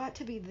there's got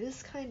to be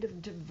this kind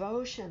of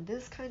devotion,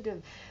 this kind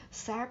of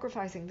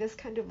sacrificing, this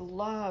kind of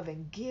love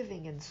and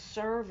giving and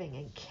serving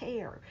and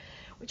care.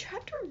 Which you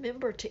have to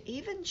remember to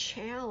even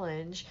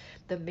challenge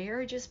the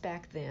marriages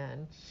back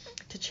then,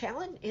 to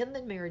challenge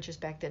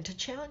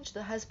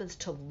the husbands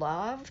to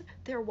love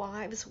their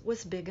wives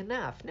was big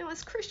enough. Now,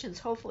 as Christians,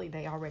 hopefully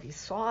they already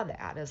saw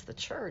that as the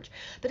church,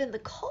 but in the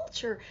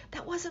culture,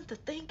 that wasn't the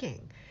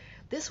thinking.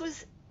 This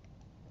was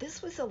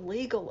this was a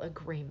legal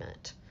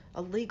agreement,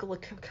 a legal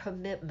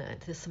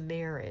commitment, this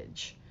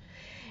marriage.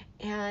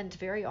 And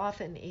very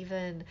often,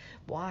 even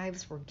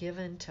wives were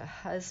given to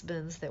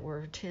husbands that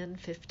were 10,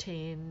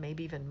 15,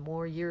 maybe even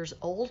more years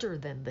older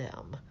than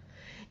them.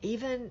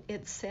 Even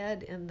it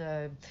said in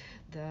the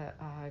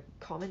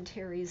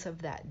commentaries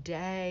of that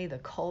day, the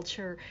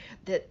culture,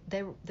 that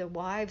the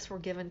wives were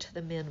given to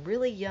the men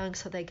really young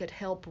so they could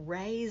help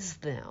raise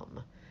them.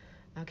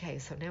 Okay,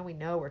 so now we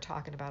know we're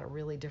talking about a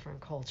really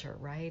different culture,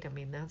 right? I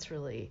mean, that's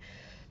really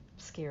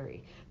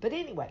scary. But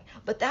anyway,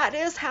 but that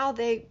is how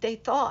they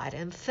thought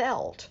and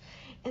felt.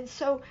 And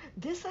so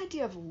this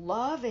idea of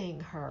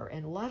loving her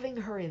and loving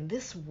her in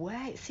this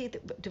way, see,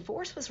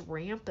 divorce was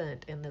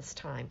rampant in this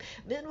time.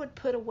 Men would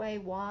put away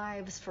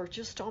wives for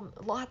just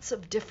lots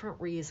of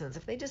different reasons.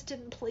 If they just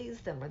didn't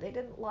please them, or they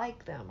didn't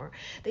like them, or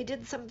they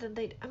did something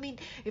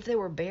if they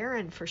were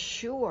barren, for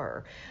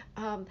sure.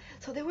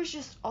 So there was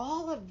just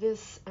all of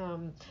this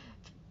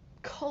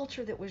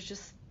culture that was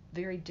just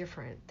very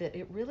different, that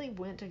it really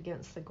went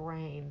against the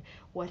grain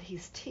what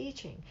he's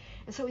teaching.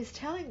 And so he's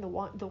telling the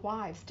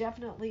wives,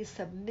 definitely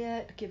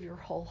submit, give your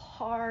whole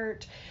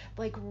heart,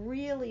 like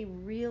really,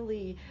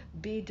 really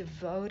be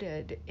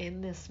devoted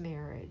in this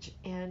marriage,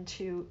 and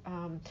to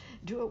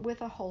do it with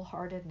a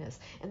wholeheartedness.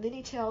 And then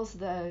he tells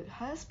the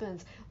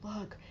husbands,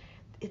 look,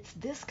 it's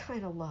this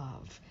kind of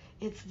love.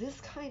 It's this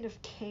kind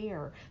of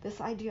care,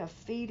 this idea of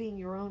feeding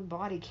your own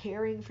body,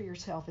 caring for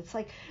yourself. It's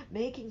like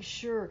making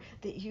sure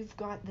that you've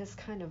got this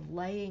kind of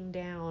laying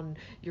down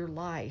your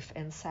life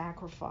and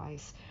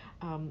sacrifice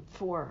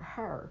for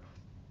her.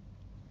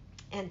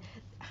 And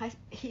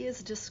he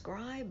is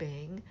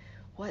describing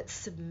what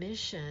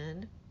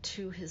submission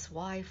to his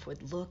wife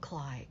would look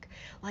like.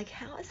 Like,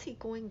 how is he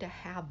going to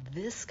have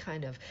this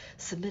kind of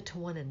submit to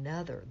one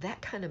another,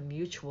 that kind of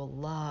mutual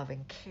love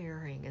and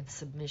caring and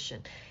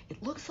submission?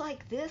 It looks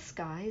like this,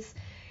 guys.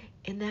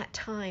 In that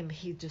time,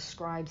 he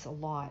describes a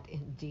lot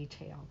in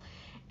detail.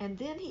 And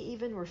then he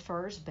even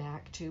refers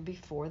back to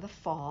before the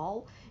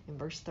fall in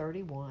verse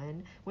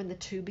 31, when the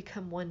two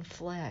become one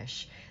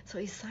flesh. So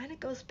he kind of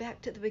goes back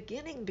to the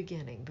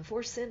beginning,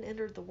 before sin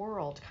entered the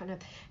world, kind of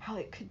how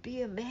it could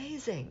be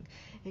amazing.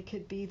 It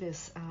could be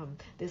this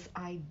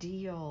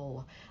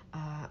ideal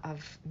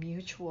of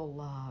mutual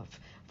love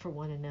for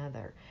one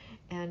another.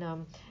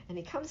 And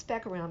he comes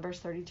back around, verse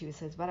 32, he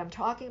says, but I'm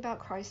talking about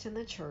Christ and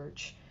the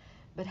church.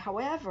 But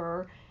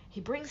however, he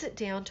brings it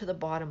down to the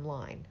bottom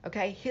line.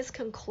 Okay, his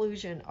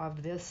conclusion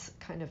of this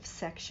kind of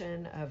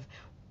section of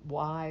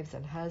wives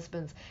and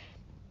husbands,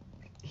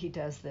 he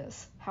does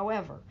this.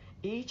 However,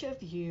 each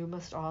of you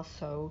must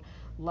also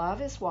love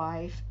his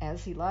wife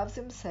as he loves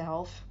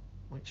himself,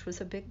 which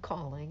was a big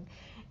calling,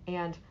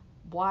 and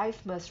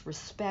wife must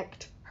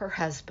respect her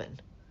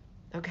husband.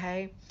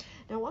 Okay?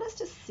 Now I want us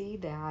to see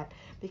that,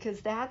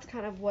 because that's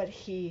kind of what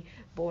he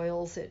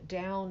boils it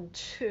down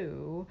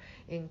to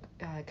in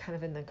kind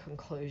of in the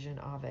conclusion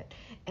of it.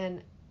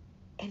 And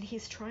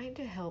he's trying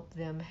to help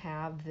them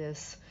have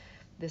this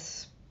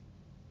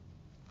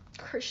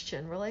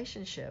Christian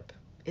relationship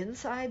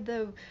inside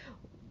the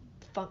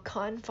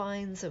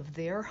confines of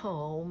their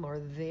home or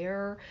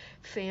their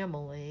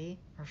family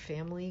or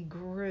family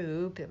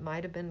group. It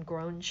might have been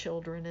grown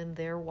children and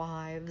their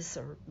wives,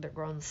 or their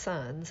grown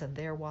sons and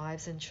their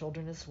wives and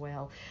children as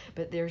well.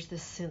 But there's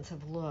this sense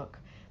of, look,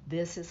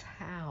 this is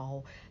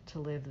how to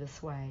live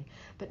this way.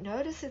 But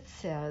notice it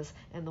says,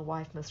 and the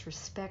wife must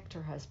respect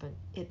her husband.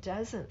 It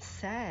doesn't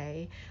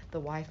say the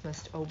wife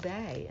must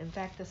obey. In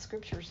fact, the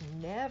scriptures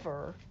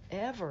never,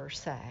 ever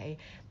say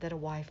that a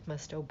wife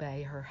must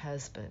obey her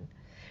husband.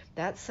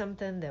 That's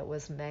something that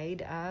was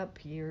made up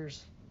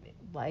years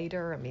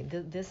later. I mean,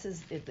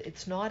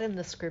 it's not in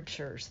the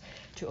scriptures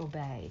to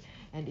obey.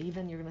 And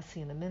even you're going to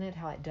see in a minute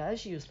how it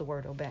does use the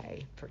word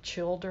obey for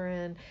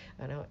children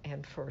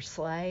and for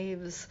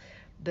slaves,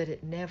 but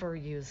it never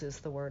uses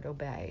the word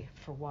obey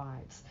for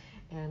wives.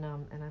 And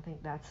I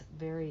think that's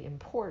very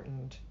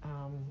important,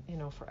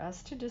 for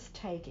us to just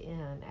take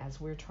in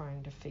as we're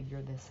trying to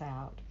figure this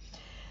out.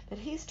 That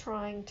he's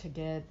trying to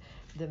get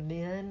the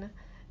men,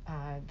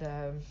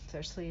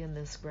 especially in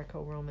this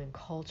Greco-Roman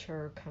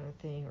culture kind of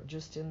thing, or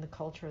just in the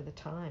culture of the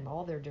time,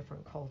 all their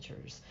different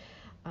cultures,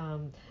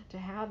 to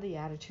have the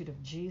attitude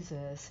of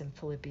Jesus in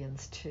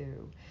Philippians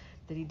 2,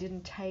 that he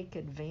didn't take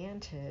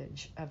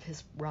advantage of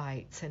his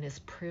rights and his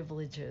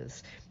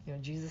privileges.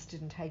 Jesus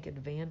didn't take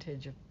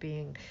advantage of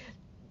being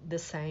the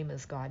same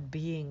as God,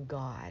 being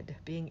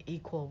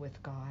equal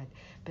with God,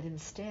 but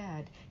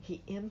instead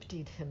he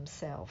emptied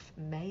himself,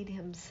 made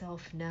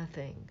himself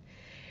nothing.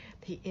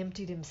 He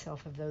emptied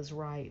himself of those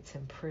rights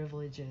and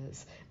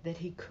privileges that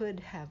he could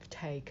have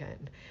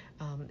taken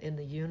in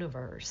the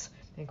universe.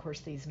 And of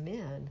course, these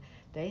men,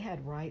 they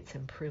had rights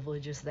and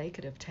privileges they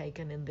could have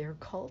taken in their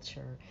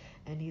culture.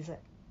 And he's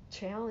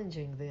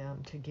challenging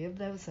them to give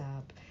those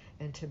up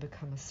and to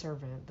become a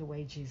servant the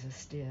way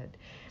Jesus did.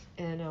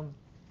 And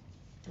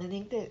I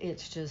think that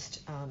it's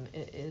just,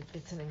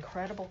 it's an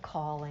incredible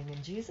calling.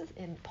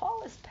 And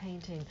Paul is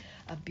painting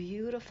a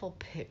beautiful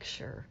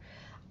picture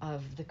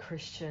of the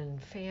Christian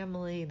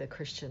family, the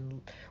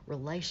Christian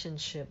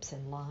relationships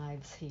and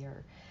lives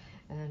here.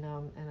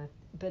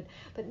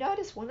 But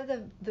notice one of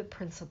the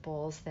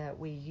principles that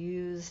we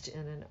used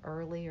in an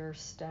earlier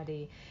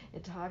study.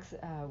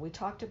 We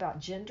talked about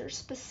gender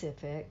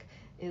specific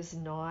is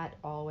not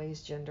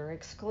always gender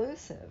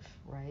exclusive,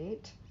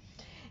 right?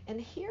 And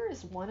here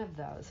is one of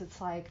those. It's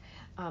like,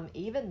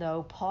 even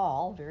though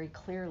Paul very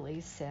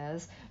clearly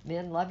says,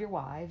 men, love your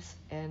wives,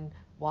 and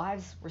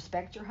wives,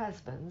 respect your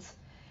husbands,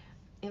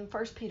 in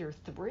 1 Peter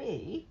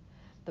 3,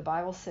 the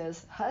Bible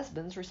says,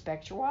 husbands,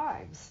 respect your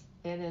wives.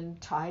 And in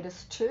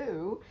Titus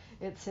 2,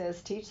 it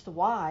says, teach the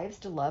wives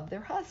to love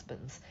their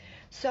husbands.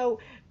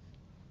 So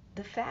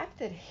the fact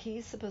that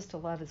he's supposed to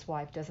love his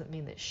wife doesn't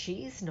mean that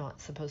she's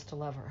not supposed to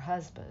love her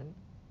husband.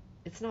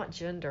 It's not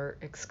gender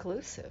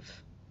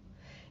exclusive,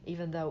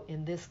 even though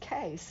in this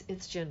case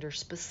it's gender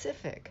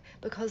specific,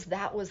 because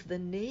that was the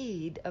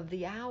need of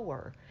the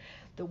hour.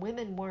 The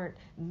women weren't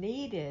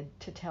needed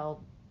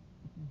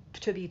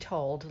to be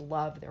told to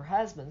love their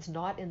husbands,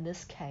 not in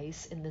this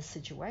case, in this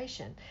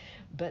situation,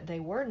 but they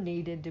were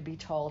needed to be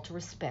told to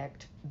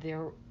respect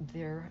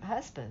their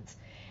husbands.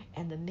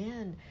 And the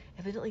men,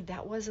 evidently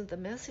that wasn't the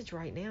message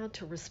right now,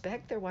 to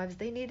respect their wives.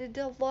 They needed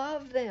to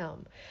love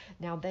them.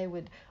 Now they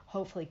would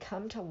hopefully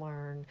come to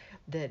learn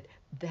that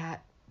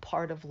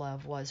part of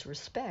love was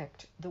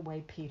respect, the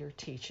way Peter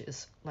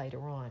teaches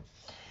later on.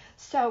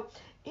 So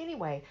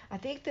anyway, I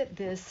think that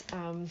this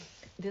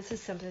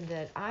is something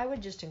that I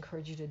would just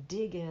encourage you to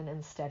dig in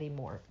and study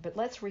more. But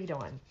let's read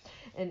on.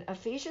 In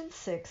Ephesians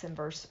 6 and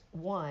verse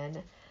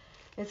 1,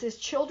 it says,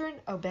 children,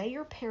 obey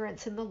your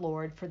parents in the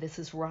Lord, for this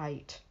is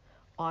right.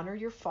 Honor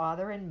your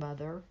father and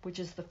mother, which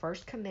is the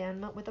first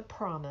commandment with a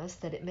promise,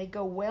 that it may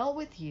go well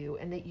with you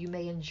and that you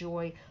may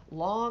enjoy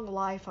long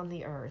life on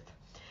the earth.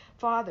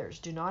 Fathers,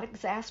 do not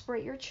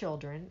exasperate your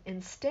children.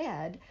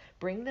 Instead,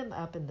 bring them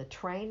up in the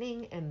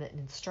training and the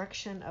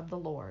instruction of the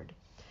Lord.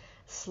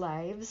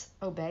 Slaves,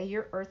 obey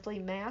your earthly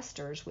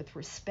masters with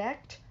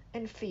respect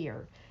and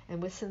fear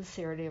and with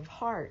sincerity of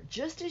heart,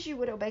 just as you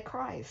would obey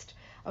Christ.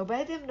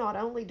 Obey them not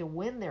only to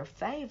win their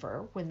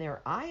favor when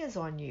their eye is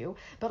on you,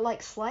 but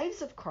like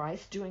slaves of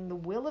Christ, doing the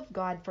will of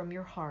God from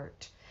your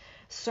heart.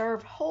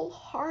 Serve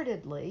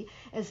wholeheartedly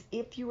as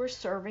if you were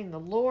serving the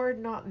Lord,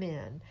 not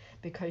men,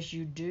 because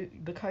you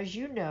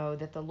know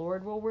that the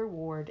Lord will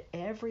reward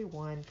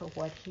everyone for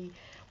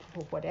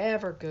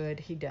whatever good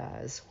he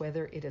does,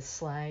 whether it is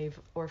slave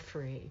or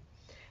free.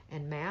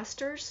 And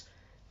masters,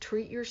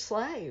 treat your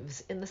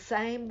slaves in the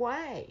same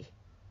way.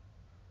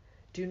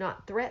 Do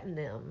not threaten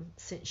them,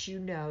 since you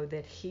know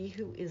that he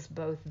who is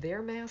both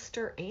their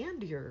master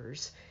and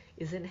yours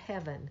is in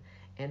heaven,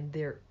 and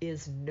there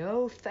is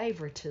no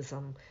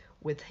favoritism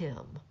with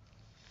him.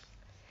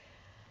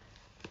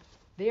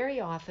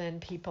 Very often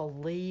people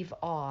leave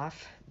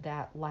off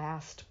that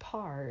last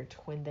part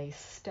when they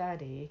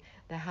study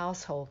the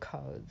household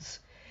codes.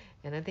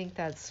 And I think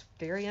that's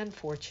very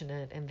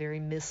unfortunate and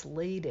very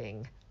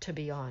misleading, to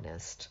be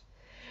honest.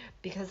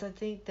 Because I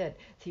think that,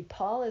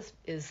 Paul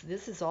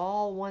this is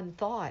all one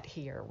thought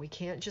here. We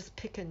can't just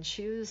pick and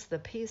choose the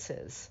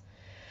pieces.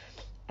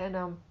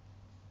 And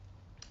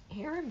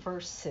here in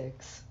verse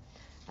 6,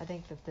 I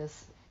think that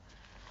this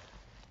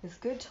is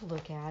good to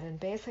look at. And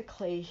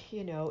basically,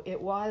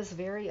 it was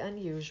very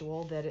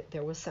unusual that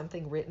there was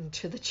something written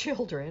to the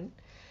children.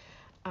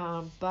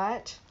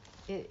 But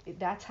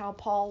that's how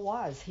Paul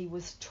was. He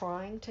was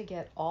trying to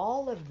get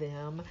all of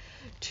them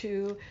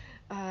to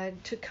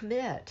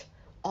commit,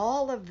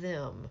 all of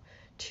them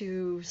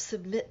to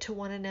submit to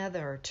one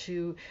another,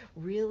 to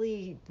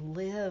really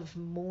live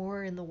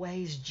more in the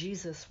ways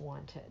Jesus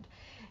wanted.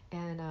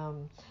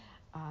 And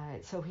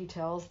so he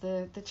tells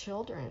the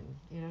children,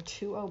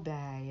 to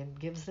obey, and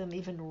gives them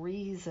even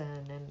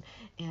reason,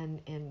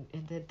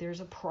 and that there's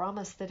a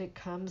promise that it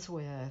comes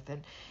with,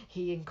 and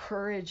he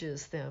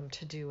encourages them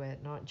to do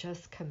it, not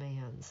just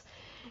commands.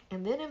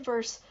 And then in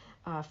verse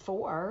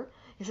 4,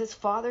 he says,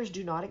 fathers,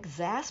 do not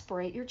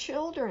exasperate your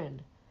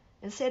children.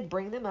 Instead,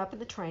 bring them up in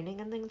the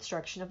training and the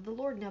instruction of the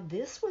Lord. Now,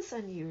 this was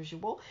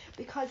unusual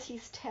because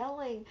he's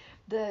telling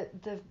the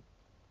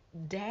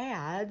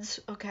dads,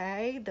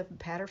 okay, the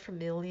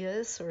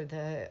paterfamilias, or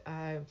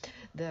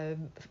the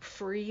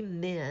free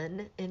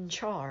men in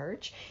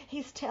charge.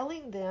 He's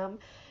telling them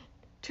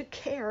to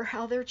care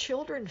how their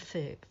children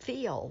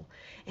feel,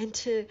 and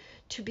to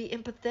be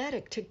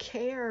empathetic, to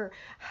care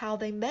how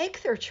they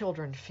make their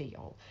children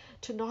feel,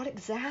 to not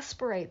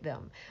exasperate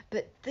them,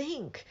 but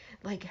think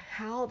like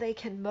how they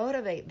can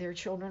motivate their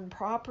children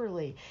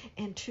properly,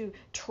 and to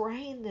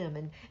train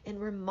them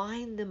and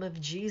remind them of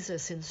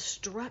Jesus,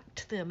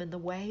 instruct them in the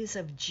ways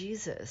of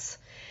Jesus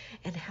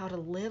and how to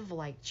live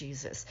like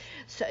Jesus.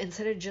 So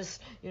instead of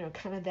just,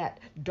 kind of that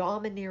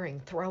domineering,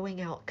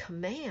 throwing out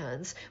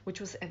commands, which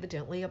was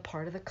evidently a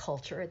part of the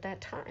culture at that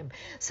time.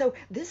 So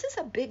this is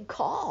a big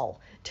call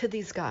to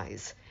these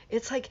guys.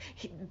 It's like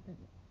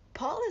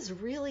Paul is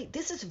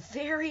this is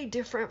very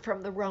different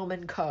from the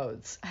Roman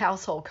codes,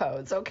 household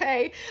codes,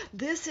 okay?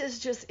 This is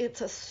just,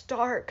 it's a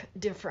stark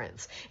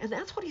difference. And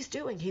that's what he's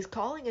doing. He's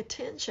calling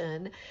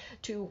attention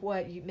to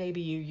what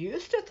maybe you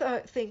used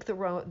to think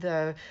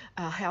the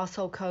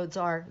household codes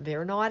are.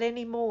 They're not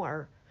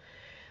anymore.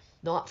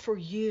 Not for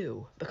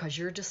you, because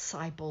you're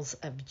disciples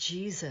of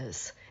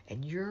Jesus,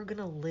 and you're going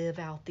to live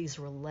out these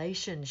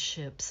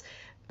relationships,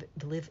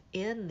 live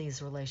in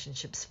these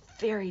relationships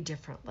very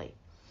differently.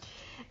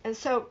 And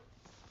so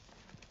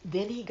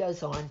then he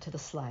goes on to the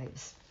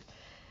slaves.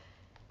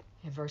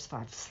 In verse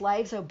 5,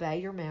 slaves,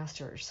 obey your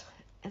masters.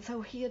 And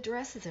so he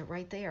addresses it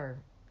right there.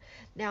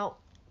 Now,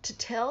 to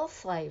tell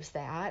slaves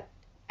that,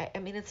 I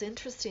mean, it's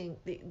interesting.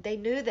 They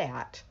knew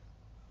that.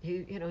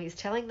 He's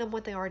telling them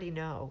what they already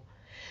know.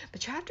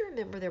 But you have to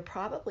remember, there are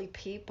probably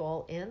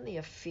people in the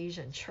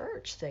Ephesian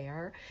church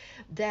there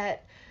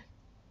that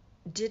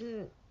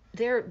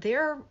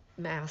their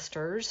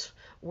masters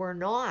were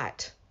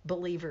not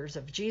believers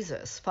of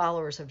Jesus,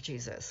 followers of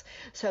Jesus.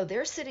 So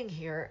they're sitting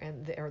here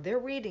and they're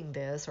reading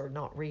this, or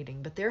not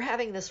reading, but they're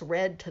having this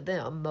read to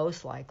them,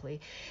 most likely,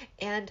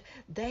 and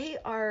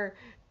they're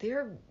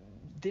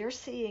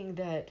seeing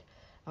that,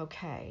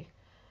 okay,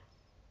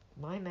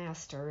 my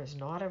master is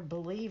not a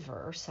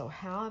believer, so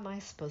how am I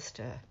supposed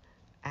to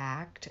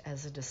act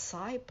as a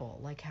disciple?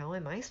 Like, how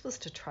am I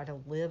supposed to try to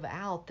live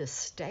out this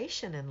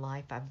station in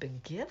life I've been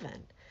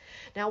given?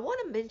 Now, I want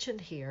to mention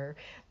here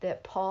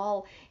that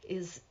Paul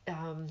is,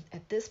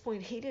 at this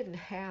point, he didn't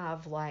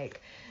have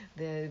like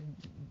the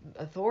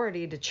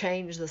authority to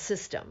change the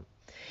system.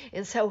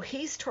 And so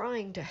he's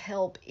trying to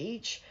help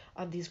each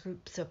of these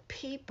groups of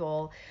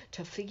people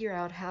to figure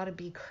out how to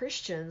be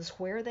Christians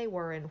where they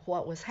were and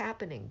what was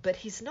happening. But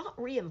he's not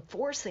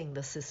reinforcing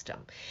the system.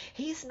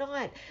 He's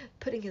not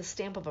putting his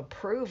stamp of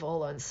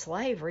approval on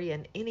slavery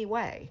in any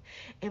way.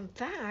 In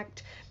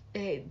fact,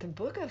 the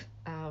book of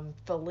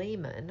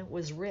Philemon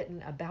was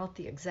written about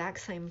the exact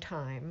same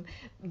time,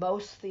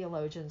 most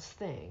theologians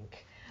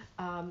think,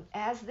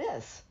 as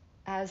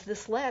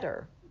this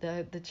letter.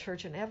 The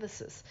church in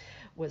Ephesus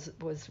was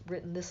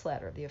written, this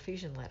letter, the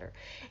Ephesian letter.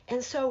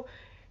 And so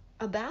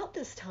about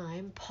this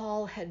time,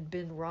 Paul had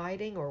been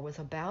writing, or was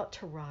about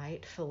to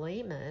write,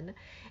 Philemon,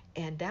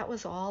 and that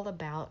was all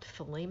about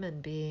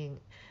Philemon being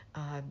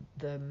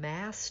the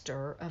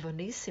master of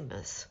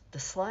Onesimus, the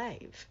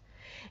slave.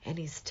 And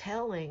he's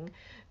telling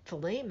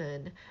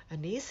Philemon,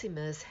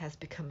 Onesimus has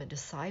become a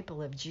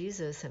disciple of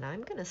Jesus, and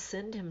I'm going to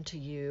send him to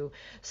you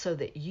so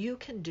that you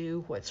can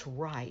do what's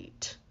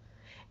right.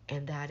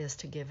 And that is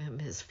to give him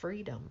his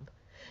freedom,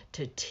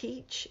 to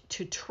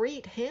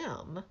treat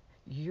him,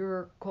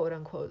 your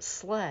quote-unquote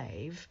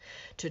slave,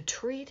 to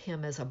treat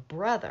him as a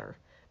brother,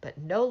 but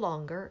no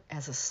longer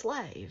as a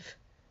slave.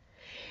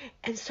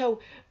 And so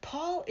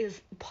Paul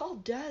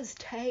does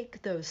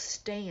take those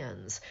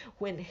stands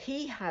when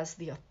he has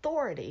the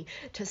authority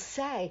to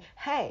say,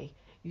 hey,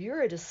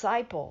 you're a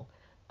disciple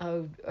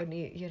of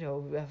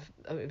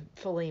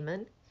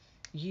Philemon.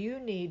 You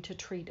need to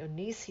treat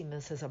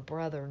Onesimus as a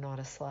brother, not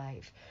a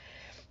slave.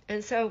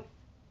 And so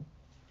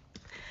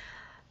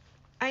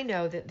I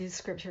know that these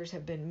scriptures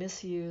have been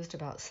misused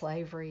about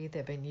slavery.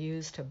 They've been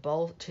used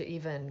to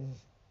even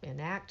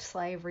enact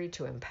slavery,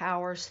 to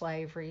empower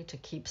slavery, to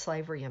keep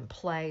slavery in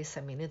place.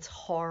 I mean, it's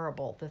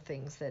horrible, the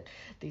things that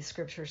these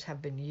scriptures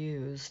have been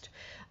used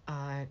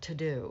to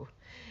do.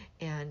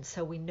 And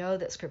so we know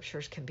that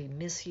scriptures can be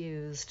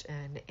misused,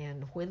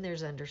 and when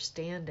there's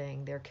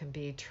understanding, there can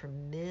be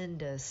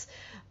tremendous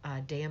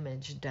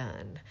damage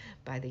done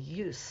by the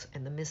use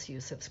and the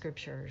misuse of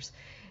scriptures.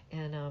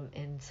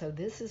 And so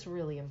this is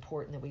really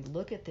important, that we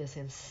look at this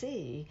and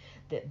see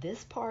that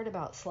this part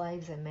about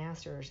slaves and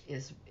masters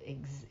is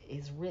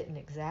written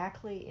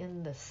exactly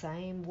in the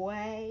same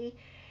way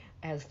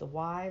as the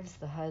wives,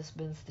 the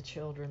husbands, the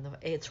children.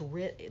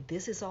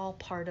 This is all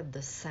part of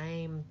the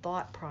same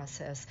thought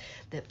process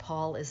that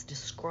Paul is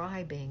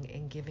describing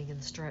and giving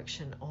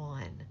instruction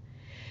on,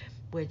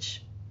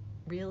 which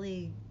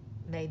really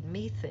made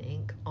me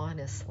think,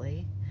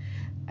 honestly,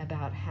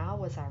 about how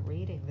was I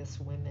reading this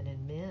women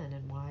and men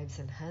and wives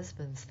and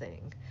husbands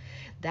thing.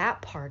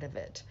 That part of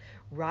it,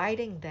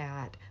 reading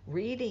that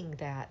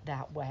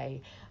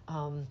way,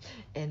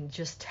 and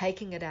just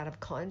taking it out of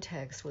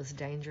context was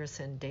dangerous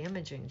and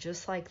damaging.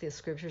 Just like the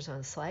scriptures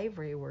on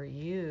slavery were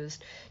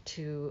used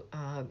to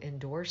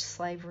endorse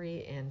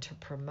slavery and to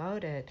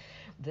promote it,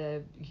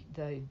 the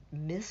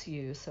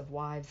misuse of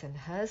wives and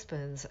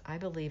husbands, I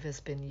believe, has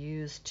been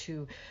used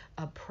to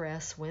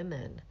oppress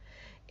women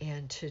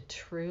and to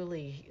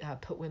truly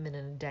put women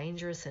in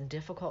dangerous and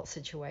difficult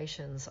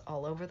situations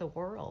all over the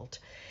world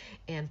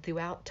and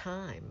throughout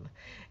time,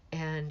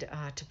 and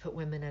to put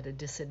women at a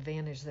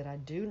disadvantage. That I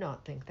do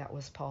not think that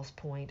was Paul's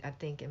point. I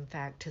think, in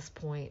fact, his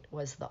point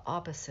was the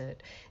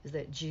opposite, is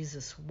that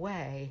Jesus'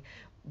 way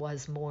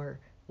was more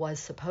was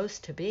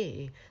supposed to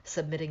be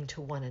submitting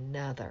to one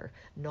another,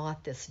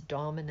 not this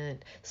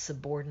dominant,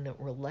 subordinate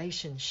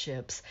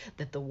relationships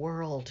that the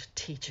world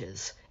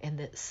teaches, and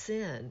that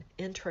sin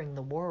entering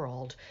the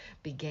world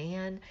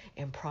began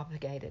and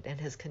propagated and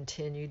has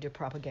continued to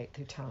propagate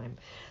through time.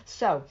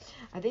 So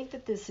I think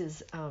that this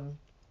is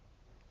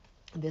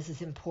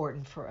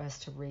important for us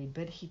to read.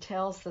 But he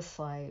tells the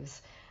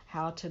slaves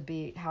how to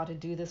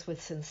do this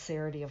with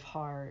sincerity of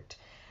heart,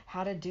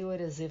 how to do it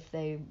as if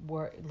they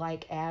were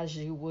as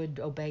you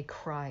would obey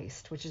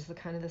Christ, which is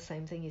the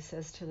same thing he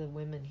says to the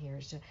women here,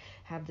 is to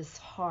have this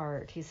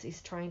heart.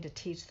 He's trying to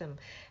teach them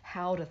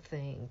how to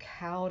think,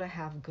 how to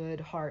have good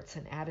hearts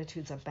and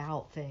attitudes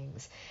about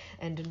things,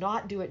 and to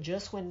not do it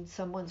just when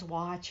someone's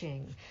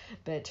watching,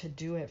 but to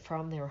do it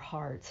from their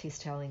hearts, he's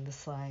telling the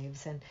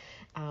slaves. And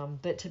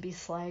but to be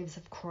slaves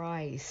of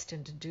Christ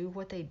and to do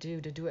what they do,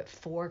 to do it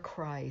for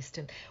Christ,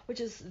 and which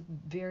is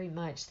very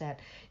much that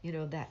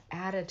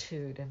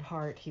attitude and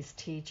heart he's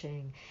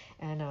teaching.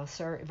 And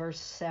verse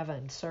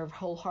 7, serve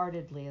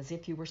wholeheartedly as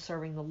if you were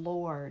serving the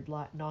Lord,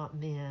 not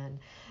men,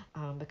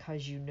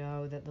 because you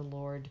know that the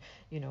Lord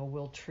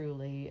will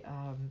truly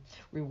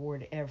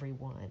reward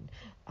everyone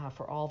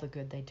for all the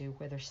good they do,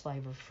 whether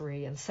slave or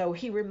free. And so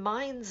he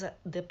reminds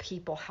the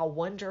people how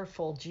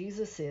wonderful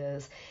Jesus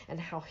is and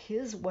how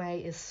his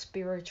way is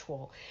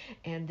spiritual,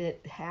 and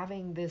that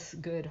having this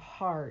good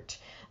heart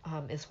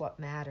is what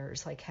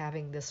matters, like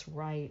having this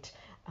right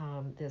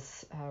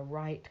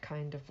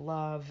kind of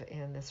love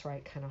and this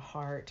right kind of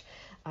heart,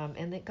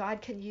 and that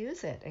God can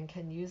use it and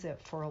can use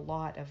it for a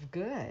lot of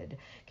good,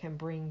 can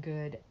bring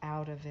good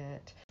out of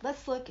it.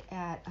 Let's look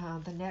at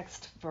the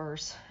next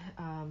verse,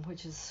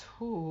 which is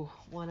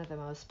one of the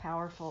most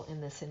powerful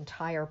in this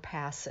entire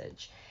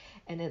passage.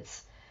 And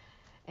it's,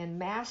 and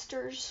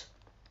masters,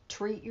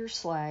 treat your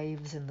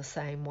slaves in the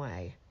same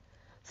way.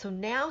 So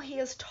now he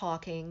is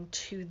talking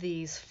to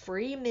these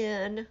free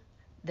men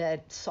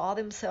that saw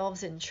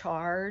themselves in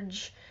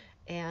charge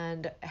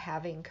and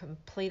having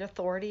complete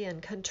authority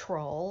and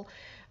control.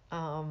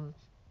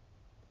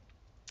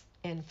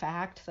 In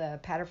fact, the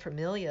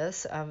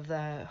paterfamilias of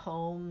the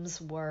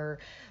homes were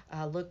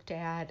looked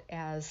at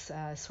as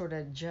sort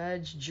of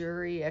judge,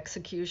 jury,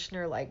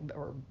 executioner,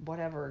 or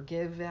whatever,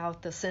 give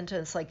out the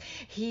sentence. Like,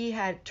 he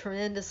had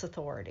tremendous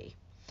authority.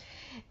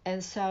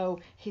 And so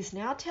he's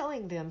now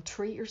telling them,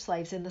 treat your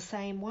slaves in the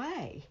same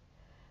way.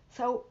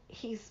 So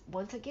he's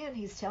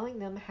telling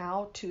them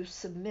how to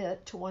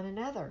submit to one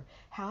another,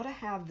 how to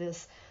have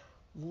this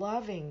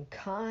loving,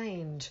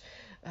 kind,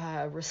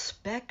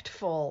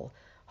 respectful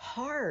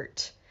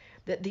heart,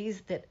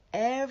 that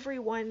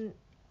everyone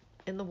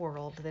in the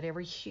world, that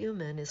every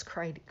human is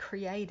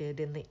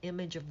created in the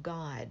image of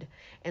God,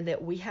 and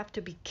that we have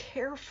to be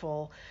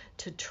careful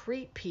to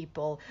treat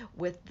people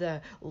with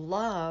the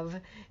love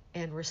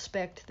and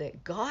respect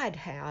that God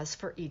has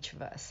for each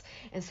of us.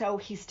 And so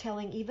he's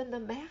telling even the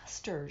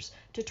masters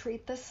to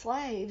treat the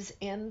slaves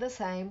in the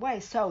same way.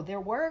 So there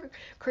were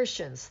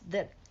Christians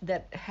that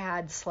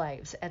had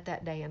slaves at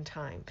that day and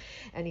time.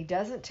 And he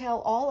doesn't tell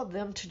all of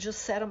them to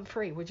just set them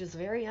free, which is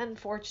very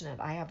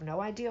unfortunate. I have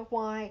no idea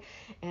why,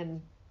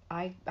 and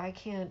I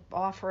can't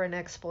offer an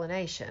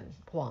explanation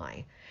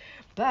why.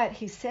 But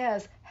he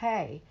says,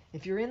 hey,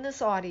 if you're in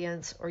this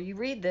audience or you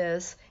read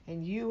this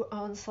and you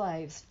own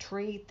slaves,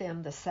 treat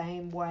them the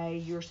same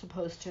way you're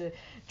supposed to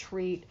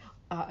treat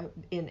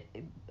in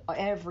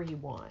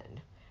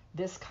everyone.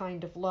 This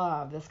kind of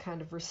love, this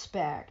kind of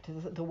respect,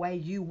 the way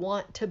you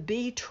want to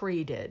be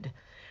treated,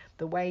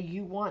 the way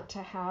you want to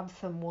have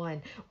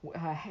someone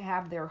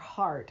have their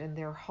heart and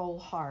their whole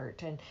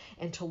heart, and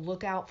to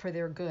look out for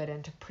their good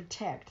and to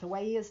protect, the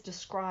way he has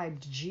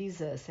described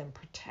Jesus and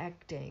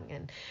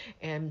protecting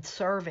and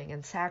serving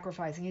and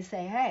sacrificing. He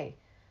say, hey,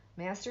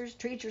 masters,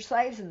 treat your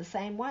slaves in the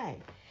same way.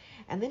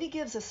 And then he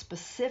gives a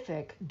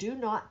specific, do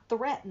not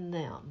threaten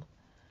them,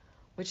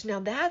 which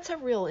now that's a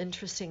real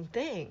interesting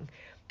thing,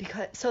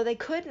 because so they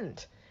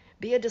couldn't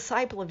be a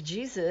disciple of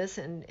Jesus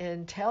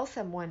and tell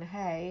someone,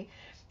 hey,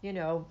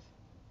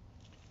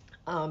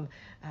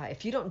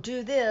 if you don't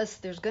do this,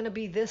 there's going to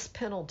be this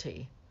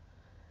penalty.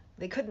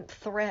 They couldn't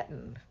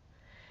threaten.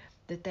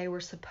 That they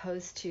were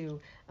supposed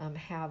to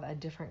have a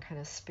different kind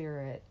of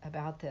spirit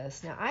about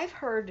this. Now, I've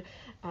heard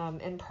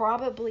and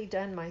probably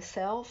done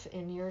myself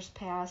in years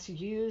past,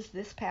 use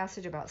this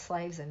passage about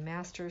slaves and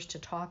masters to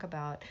talk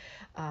about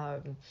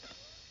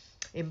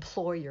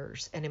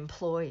employers and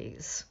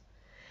employees,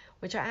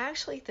 which I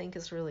actually think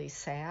is really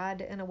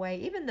sad in a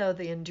way, even though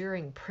the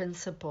enduring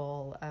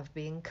principle of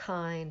being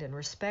kind and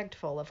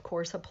respectful, of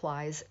course,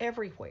 applies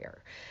everywhere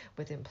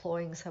with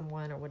employing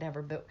someone or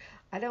whatever. But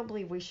I don't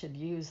believe we should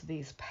use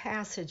these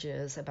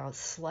passages about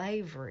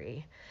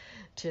slavery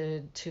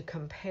to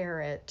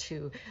compare it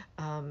to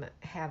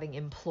having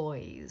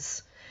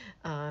employees.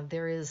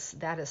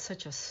 That is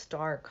such a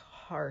stark,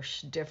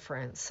 harsh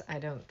difference. I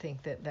don't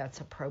think that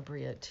that's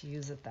appropriate to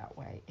use it that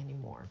way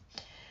anymore.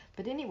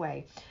 But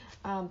anyway,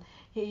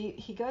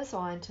 he goes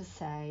on to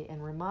say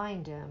and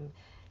remind him,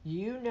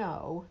 you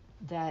know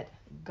that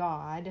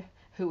God,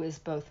 who is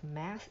both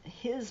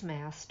his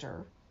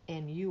master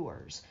and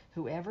yours.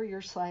 Whoever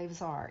your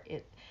slaves are,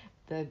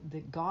 the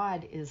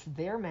God is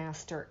their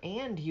master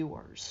and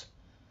yours.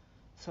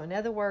 So in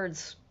other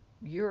words,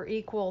 you're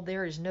equal.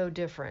 There is no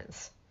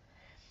difference.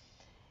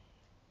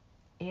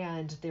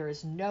 And there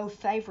is no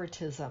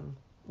favoritism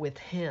with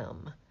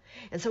him.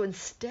 And so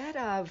instead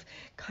of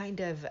kind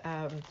of,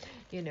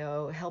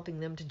 helping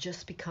them to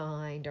just be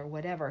kind or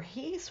whatever,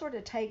 he sort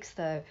of takes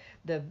the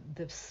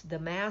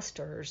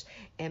masters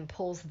and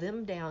pulls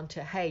them down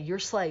to, hey, you're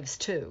slaves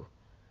too.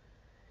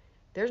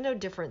 There's no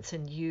difference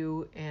in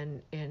you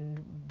and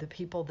the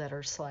people that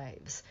are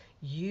slaves.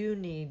 You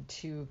need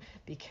to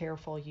be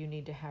careful. You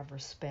need to have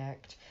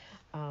respect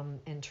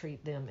and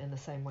treat them in the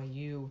same way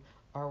you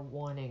are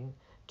wanting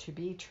to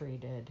be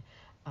treated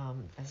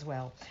as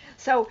well.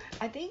 So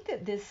I think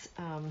that this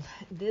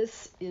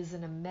is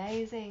an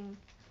amazing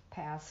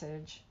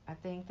passage. I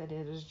think that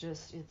it is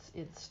just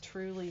it's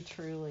truly,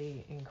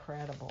 truly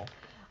incredible.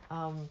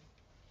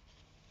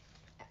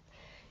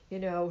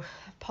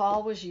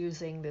 Paul was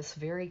using this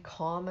very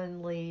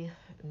commonly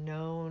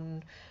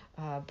known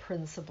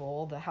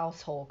principle, the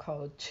household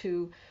code,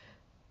 to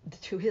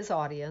his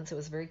audience. It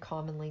was very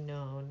commonly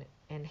known,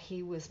 and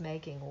he was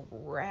making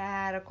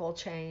radical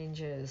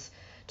changes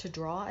to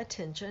draw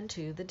attention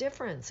to the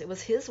difference. It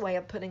was his way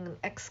of putting an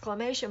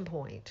exclamation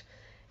point.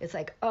 It's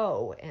like,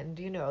 oh, and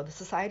the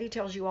society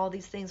tells you all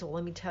these things. Well,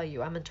 let me tell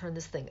you, I'm going to turn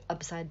this thing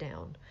upside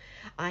down.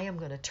 I am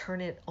going to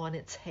turn it on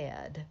its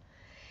head.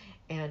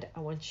 And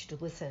I want you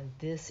to listen.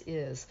 This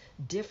is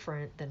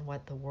different than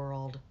what the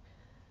world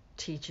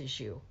teaches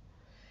you.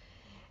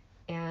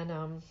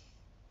 And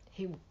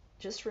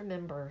just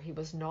remember, he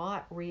was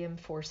not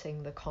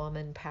reinforcing the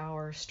common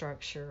power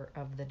structure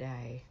of the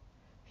day.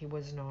 He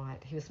was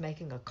not. He was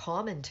making a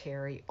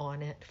commentary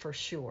on it for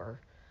sure.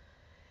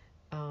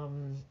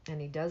 And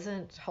he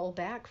doesn't hold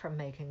back from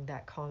making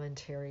that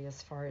commentary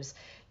as far as,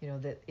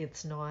 that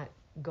it's not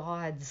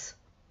God's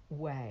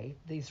way,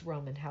 these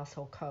Roman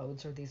household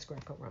codes or these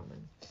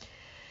Greco-Roman.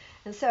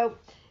 And so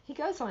he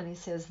goes on, he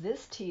says,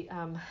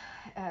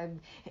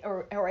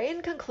 or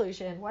in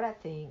conclusion, what I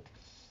think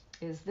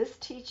is this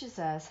teaches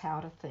us how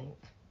to think.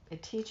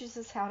 It teaches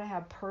us how to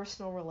have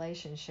personal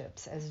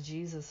relationships as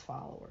Jesus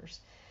followers.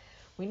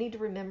 We need to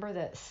remember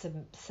that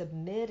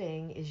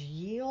submitting is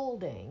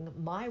yielding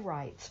my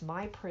rights,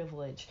 my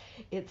privilege.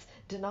 It's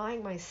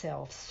denying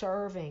myself,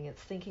 serving.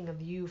 It's thinking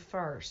of you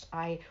first.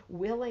 I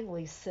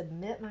willingly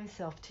submit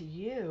myself to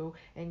you,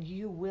 and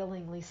you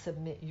willingly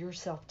submit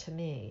yourself to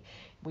me.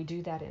 We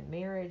do that in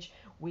marriage.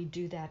 We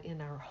do that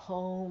in our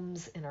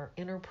homes, in our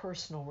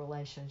interpersonal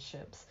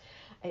relationships.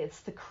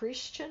 It's the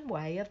Christian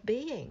way of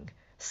being.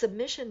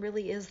 Submission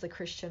really is the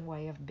Christian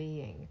way of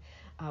being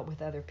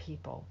with other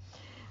people.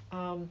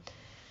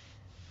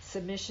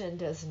 Submission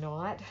does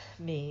not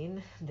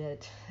mean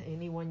that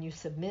anyone you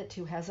submit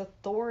to has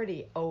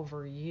authority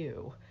over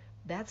you.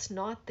 That's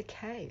not the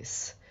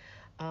case.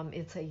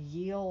 It's a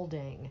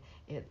yielding.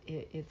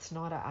 It's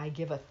not I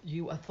give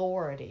you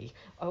authority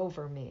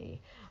over me.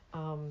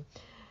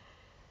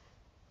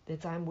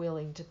 It's I'm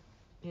willing to,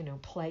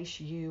 place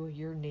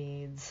your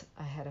needs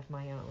ahead of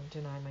my own,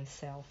 deny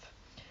myself.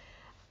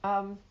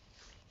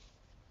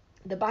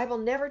 The Bible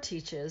never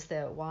teaches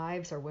that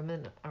wives or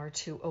women are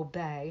to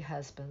obey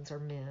husbands or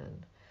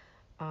men.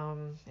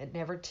 It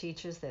never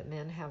teaches that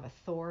men have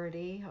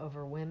authority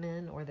over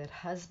women or that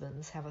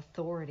husbands have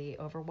authority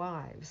over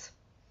wives.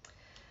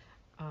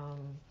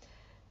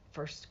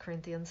 1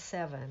 Corinthians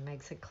 7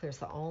 makes it clear it's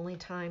the only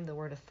time the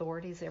word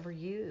authority is ever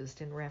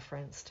used in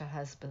reference to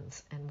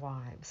husbands and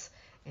wives.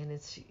 And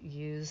it's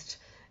used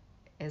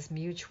as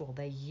mutual.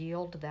 They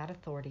yield that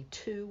authority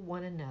to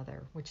one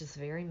another, which is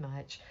very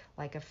much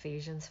like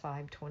Ephesians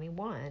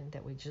 5:21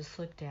 that we just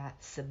looked at.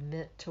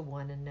 Submit to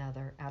one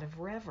another out of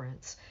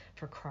reverence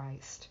for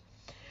Christ.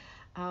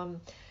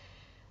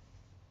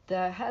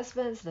 The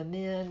husbands, the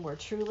men, were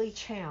truly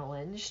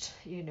challenged.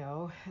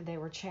 They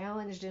were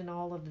challenged in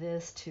all of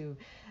this to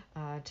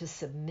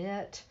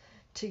submit,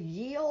 to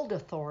yield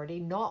authority,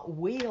 not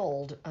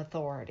wield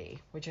authority,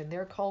 which in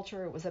their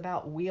culture it was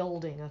about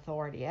wielding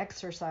authority,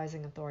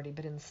 exercising authority,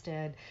 but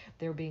instead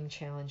they're being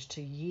challenged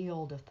to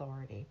yield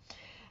authority.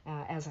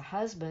 As a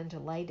husband, to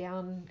lay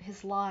down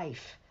his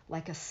life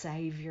like a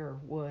savior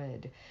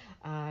would,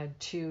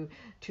 to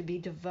be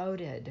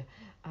devoted,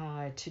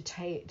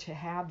 to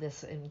have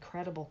this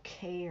incredible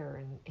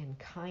care and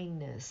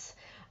kindness,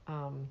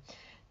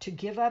 to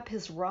give up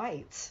his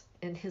rights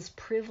and his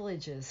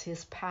privileges,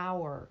 his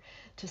power,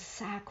 to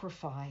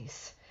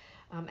sacrifice.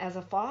 As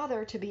a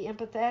father, to be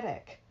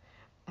empathetic,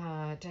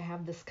 to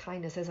have this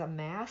kindness. As a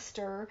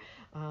master,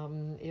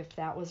 if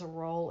that was a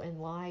role in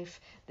life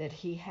that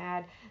he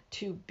had,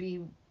 to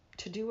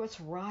do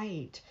what's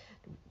right,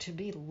 to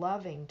be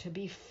loving, to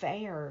be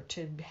fair,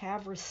 to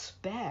have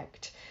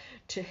respect,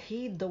 to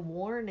heed the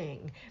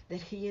warning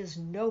that he is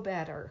no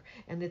better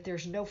and that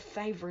there's no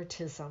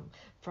favoritism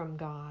from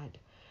God.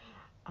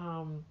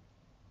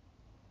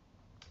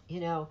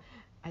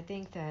 I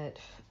think that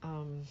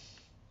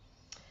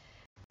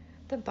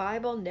the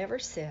Bible never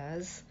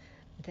says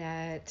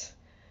that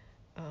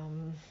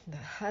the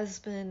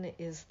husband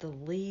is the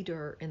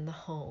leader in the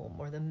home,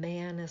 or the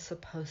man is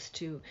supposed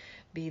to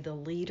be the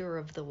leader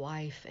of the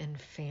wife and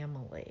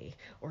family,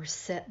 or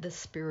set the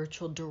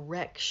spiritual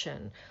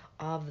direction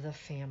of the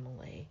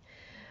family.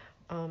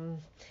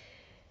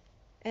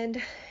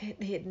 And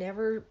it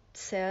never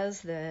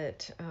says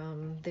that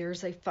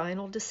there's a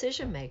final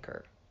decision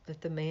maker,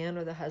 that the man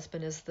or the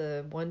husband is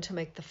the one to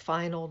make the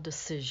final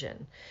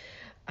decision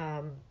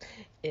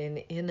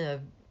in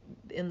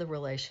the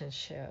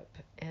relationship.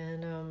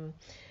 And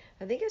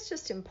I think it's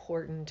just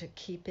important to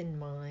keep in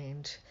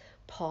mind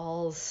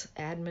Paul's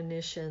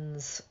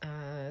admonitions,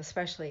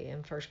 especially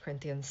in 1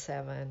 Corinthians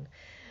 7,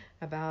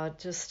 about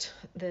just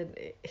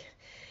that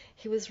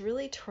he was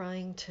really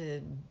trying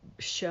to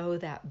show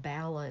that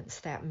balance,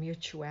 that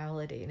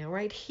mutuality. Now,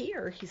 right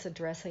here, he's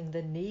addressing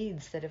the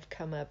needs that have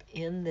come up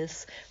in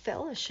this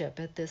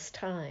fellowship at this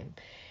time.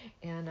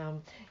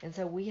 And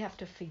so we have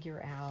to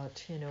figure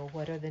out,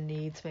 what are the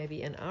needs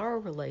maybe in our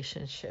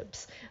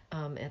relationships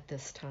at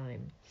this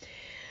time.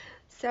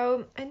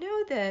 So I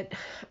know that,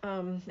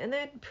 and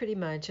that pretty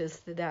much is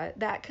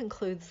that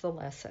concludes the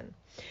lesson.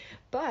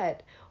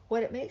 But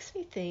what it makes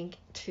me think,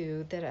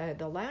 too, that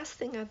the last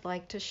thing I'd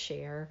like to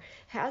share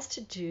has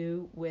to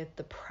do with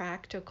the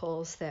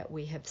practicals that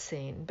we have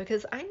seen.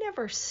 Because I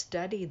never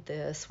studied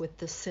this with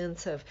the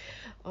sense of,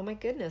 oh my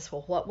goodness,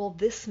 well, what will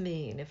this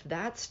mean? If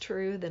that's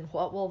true, then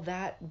what will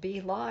that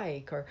be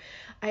like? Or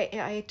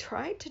I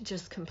tried to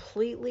just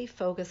completely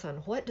focus on,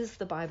 what does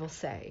the Bible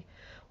say?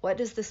 What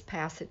does this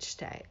passage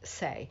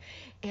say?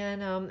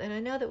 And I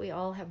know that we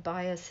all have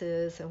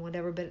biases and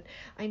whatever, but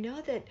I know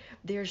that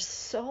there's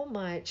so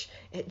much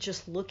at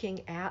just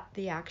looking at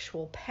the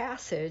actual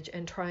passage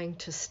and trying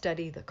to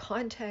study the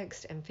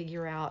context and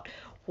figure out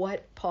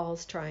what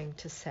Paul's trying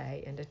to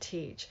say and to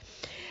teach.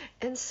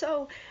 And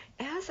so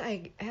as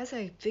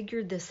I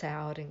figured this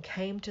out and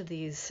came to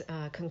these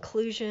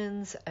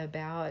conclusions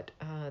about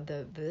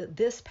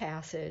this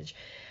passage,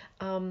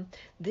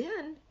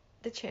 then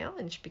the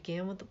challenge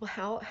began with,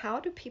 how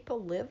do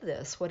people live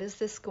this? What is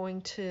this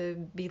going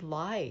to be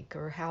like,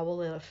 or how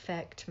will it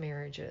affect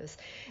marriages?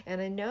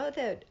 And I know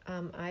that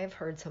I have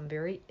heard some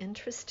very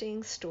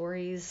interesting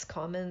stories,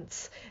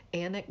 comments,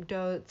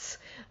 anecdotes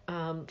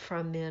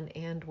from men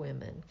and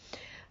women.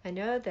 I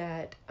know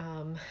that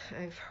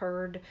I've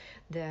heard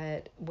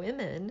that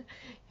women,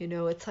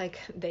 it's like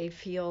they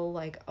feel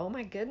like, oh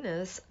my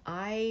goodness,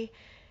 I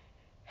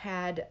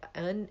had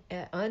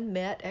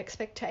unmet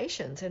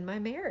expectations in my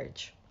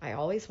marriage. I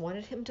always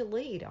wanted him to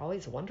lead. I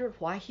always wondered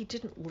why he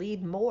didn't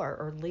lead more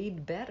or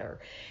lead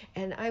better.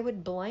 And I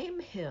would blame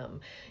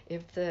him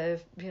if the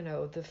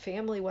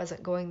family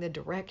wasn't going the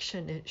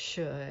direction it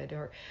should,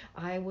 or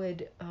I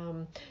would,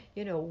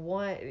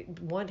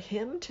 want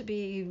him to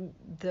be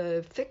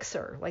the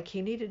fixer, like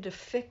he needed to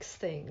fix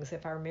things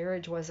if our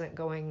marriage wasn't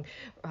going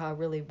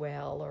really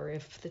well, or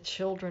if the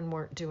children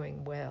weren't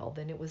doing well,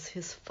 then it was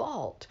his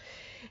fault.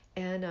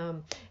 And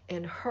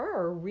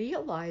her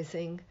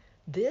realizing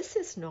this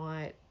is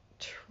not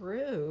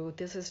true.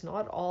 This is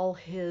not all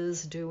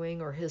his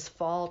doing or his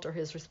fault or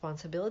his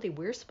responsibility.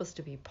 We're supposed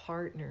to be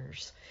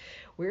partners.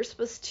 We're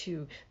supposed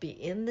to be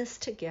in this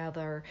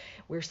together.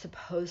 We're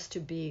supposed to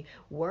be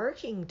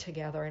working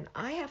together. And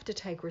I have to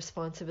take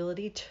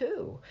responsibility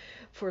too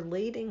for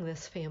leading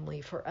this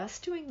family, for us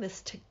doing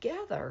this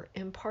together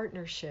in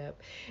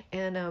partnership.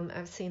 And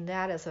I've seen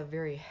that as a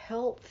very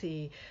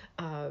healthy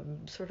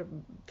sort of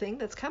thing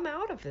that's come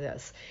out of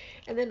this.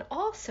 And then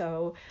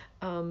also,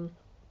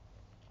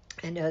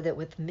 I know that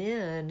with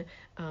men,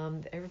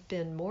 there have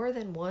been more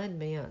than one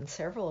man,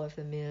 several of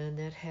the men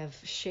that have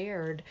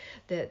shared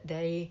that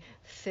they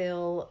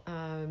feel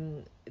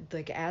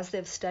like as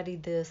they've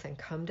studied this and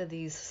come to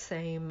these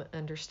same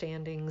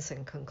understandings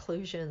and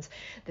conclusions,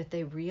 that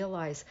they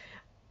realize,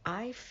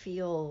 I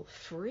feel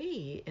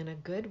free in a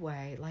good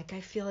way, like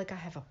I feel like I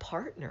have a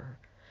partner.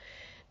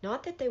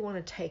 Not that they want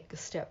to take a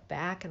step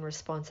back in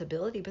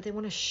responsibility, but they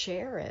want to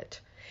share it.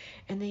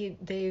 And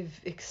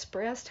they've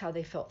expressed how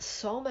they felt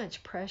so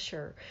much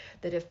pressure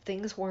that if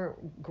things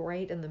weren't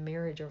great in the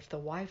marriage, or if the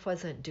wife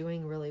wasn't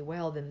doing really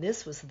well, then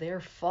this was their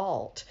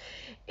fault,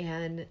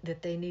 and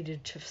that they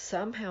needed to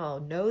somehow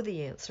know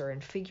the answer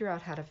and figure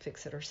out how to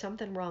fix it, or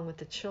something wrong with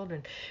the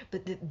children.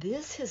 But that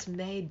this has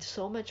made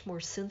so much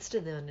more sense to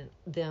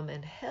them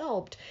and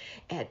helped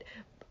at,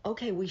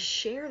 okay, we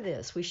share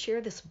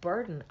this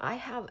burden. I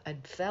have a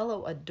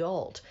fellow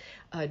adult,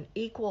 an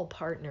equal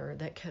partner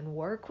that can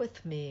work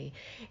with me,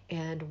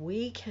 and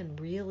we can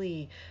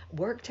really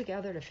work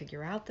together to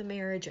figure out the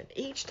marriage and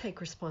each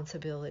take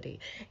responsibility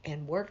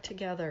and work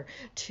together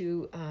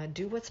to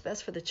do what's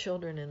best for the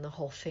children and the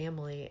whole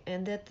family.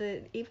 And that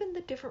even the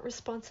different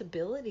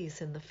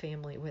responsibilities in the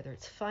family, whether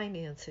it's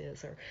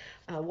finances or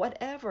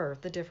whatever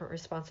the different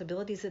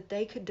responsibilities, that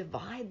they could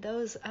divide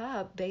those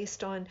up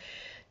based on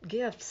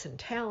gifts and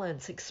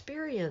talents,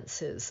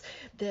 experiences,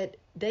 that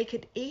they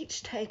could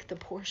each take the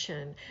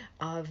portion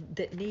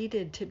that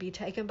needed to be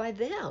taken by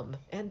them,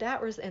 and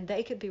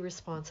they could be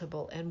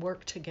responsible and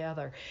work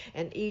together,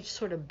 and each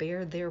sort of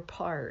bear their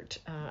part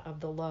of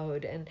the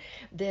load. And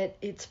that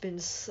it's been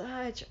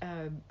such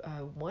a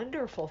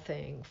wonderful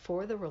thing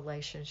for the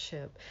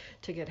relationship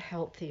to get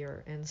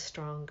healthier and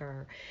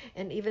stronger.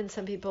 And even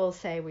some people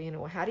say,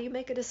 well, how do you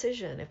make a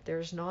decision if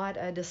there's not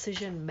a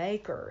decision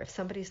maker, if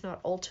somebody's not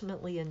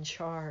ultimately in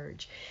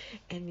charge?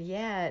 And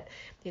yet,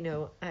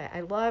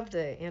 I love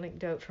the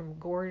anecdote from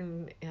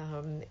Gordon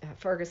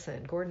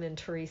Ferguson, Gordon and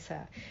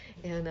Teresa,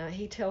 and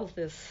he tells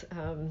this,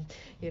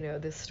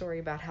 this story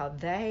about how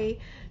they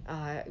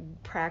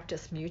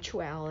practice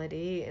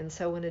mutuality. And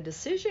so when a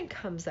decision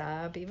comes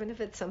up, even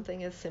if it's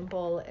something as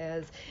simple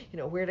as,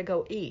 where to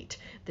go eat,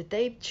 that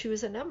they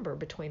choose a number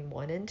between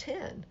 1 and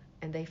 10.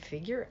 And they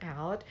figure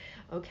out,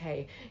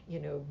 okay,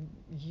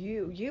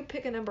 you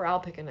pick a number, I'll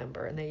pick a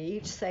number. And they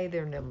each say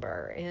their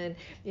number. And,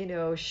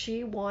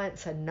 she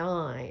wants a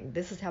 9.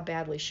 This is how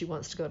badly she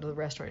wants to go to the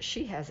restaurant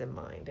she has in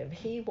mind. And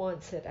he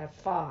wants it at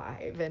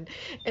 5.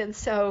 And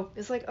so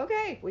it's like,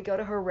 okay, we go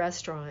to her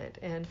restaurant.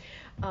 And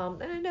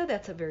I know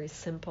that's a very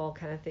simple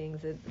kind of thing,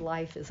 that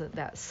life isn't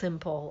that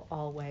simple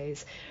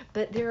always.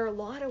 But there are a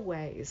lot of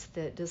ways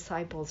that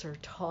disciples are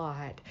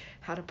taught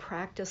how to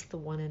practice the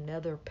one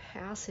another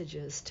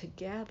passages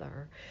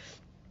together.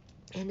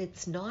 And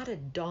it's not a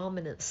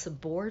dominant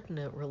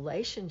subordinate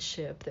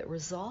relationship that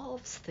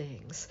resolves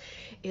things.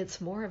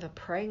 It's more of a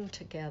praying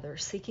together,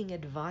 seeking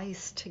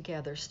advice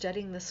together,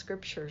 studying the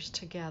scriptures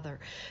together,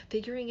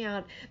 figuring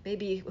out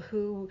maybe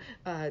what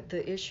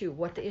the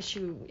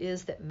issue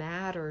is that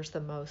matters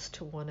the most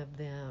to one of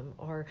them,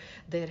 or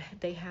that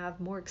they have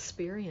more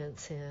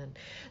experience in.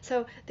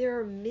 So there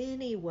are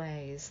many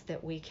ways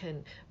that we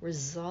can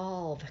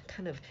resolve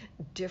kind of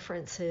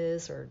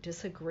differences or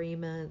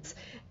disagreements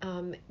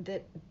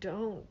that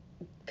don't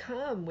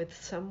come with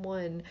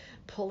someone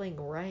pulling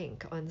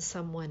rank on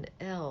someone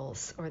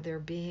else, or there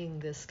being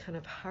this kind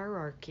of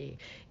hierarchy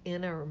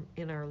in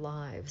our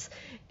lives.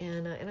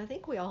 And I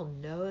think we all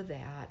know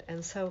that.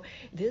 And so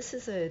this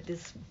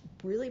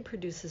really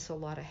produces a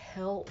lot of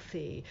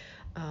healthy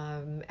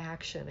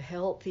action,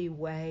 healthy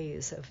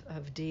ways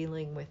of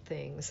dealing with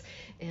things.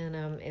 And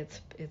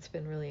it's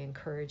been really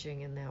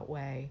encouraging in that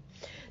way.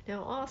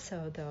 Now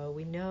also, though,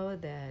 we know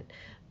that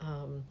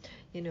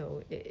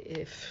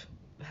if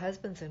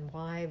husbands and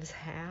wives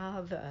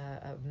have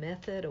a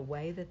method, a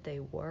way that they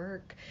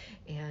work,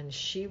 and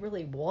she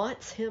really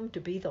wants him to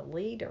be the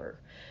leader,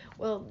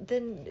 well,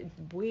 then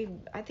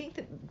I think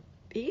that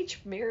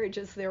each marriage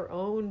is their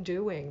own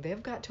doing.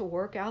 They've got to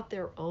work out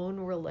their own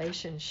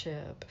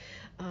relationship.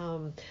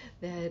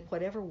 That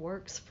whatever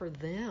works for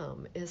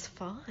them is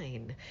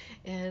fine.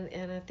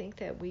 And I think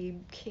that we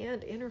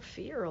can't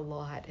interfere a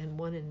lot in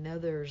one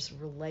another's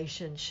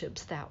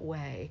relationships that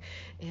way,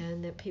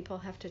 and that people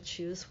have to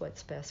choose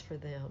what's best for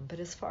them. But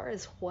as far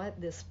as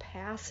what this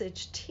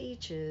passage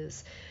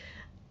teaches,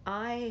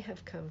 I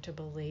have come to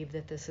believe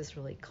that this is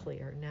really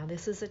clear. Now,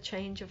 this is a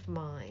change of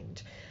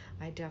mind.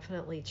 I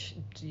definitely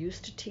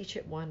used to teach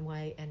it one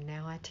way, and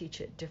now I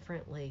teach it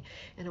differently.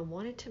 And I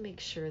wanted to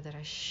make sure that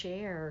I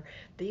share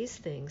these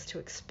things to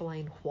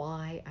explain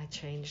why I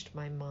changed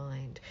my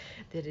mind,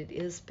 that it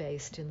is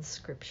based in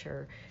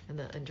Scripture and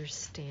the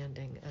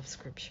understanding of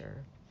Scripture.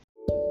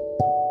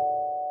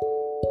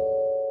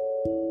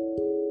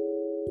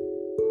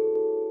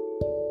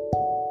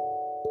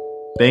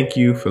 Thank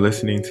you for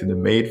listening to the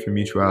Made for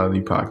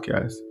Mutuality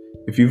podcast.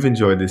 If you've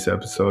enjoyed this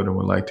episode and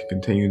would like to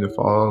continue to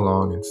follow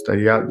along and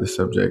study out this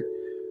subject,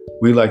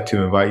 we'd like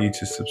to invite you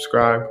to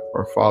subscribe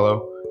or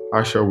follow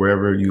our show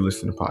wherever you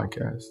listen to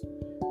podcasts.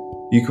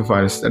 You can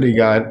find a study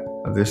guide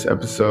of this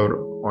episode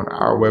on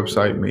our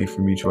website,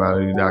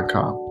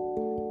 madeformutuality.com.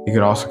 You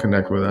can also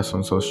connect with us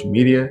on social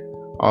media.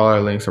 All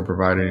our links are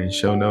provided in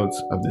show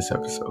notes of this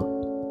episode.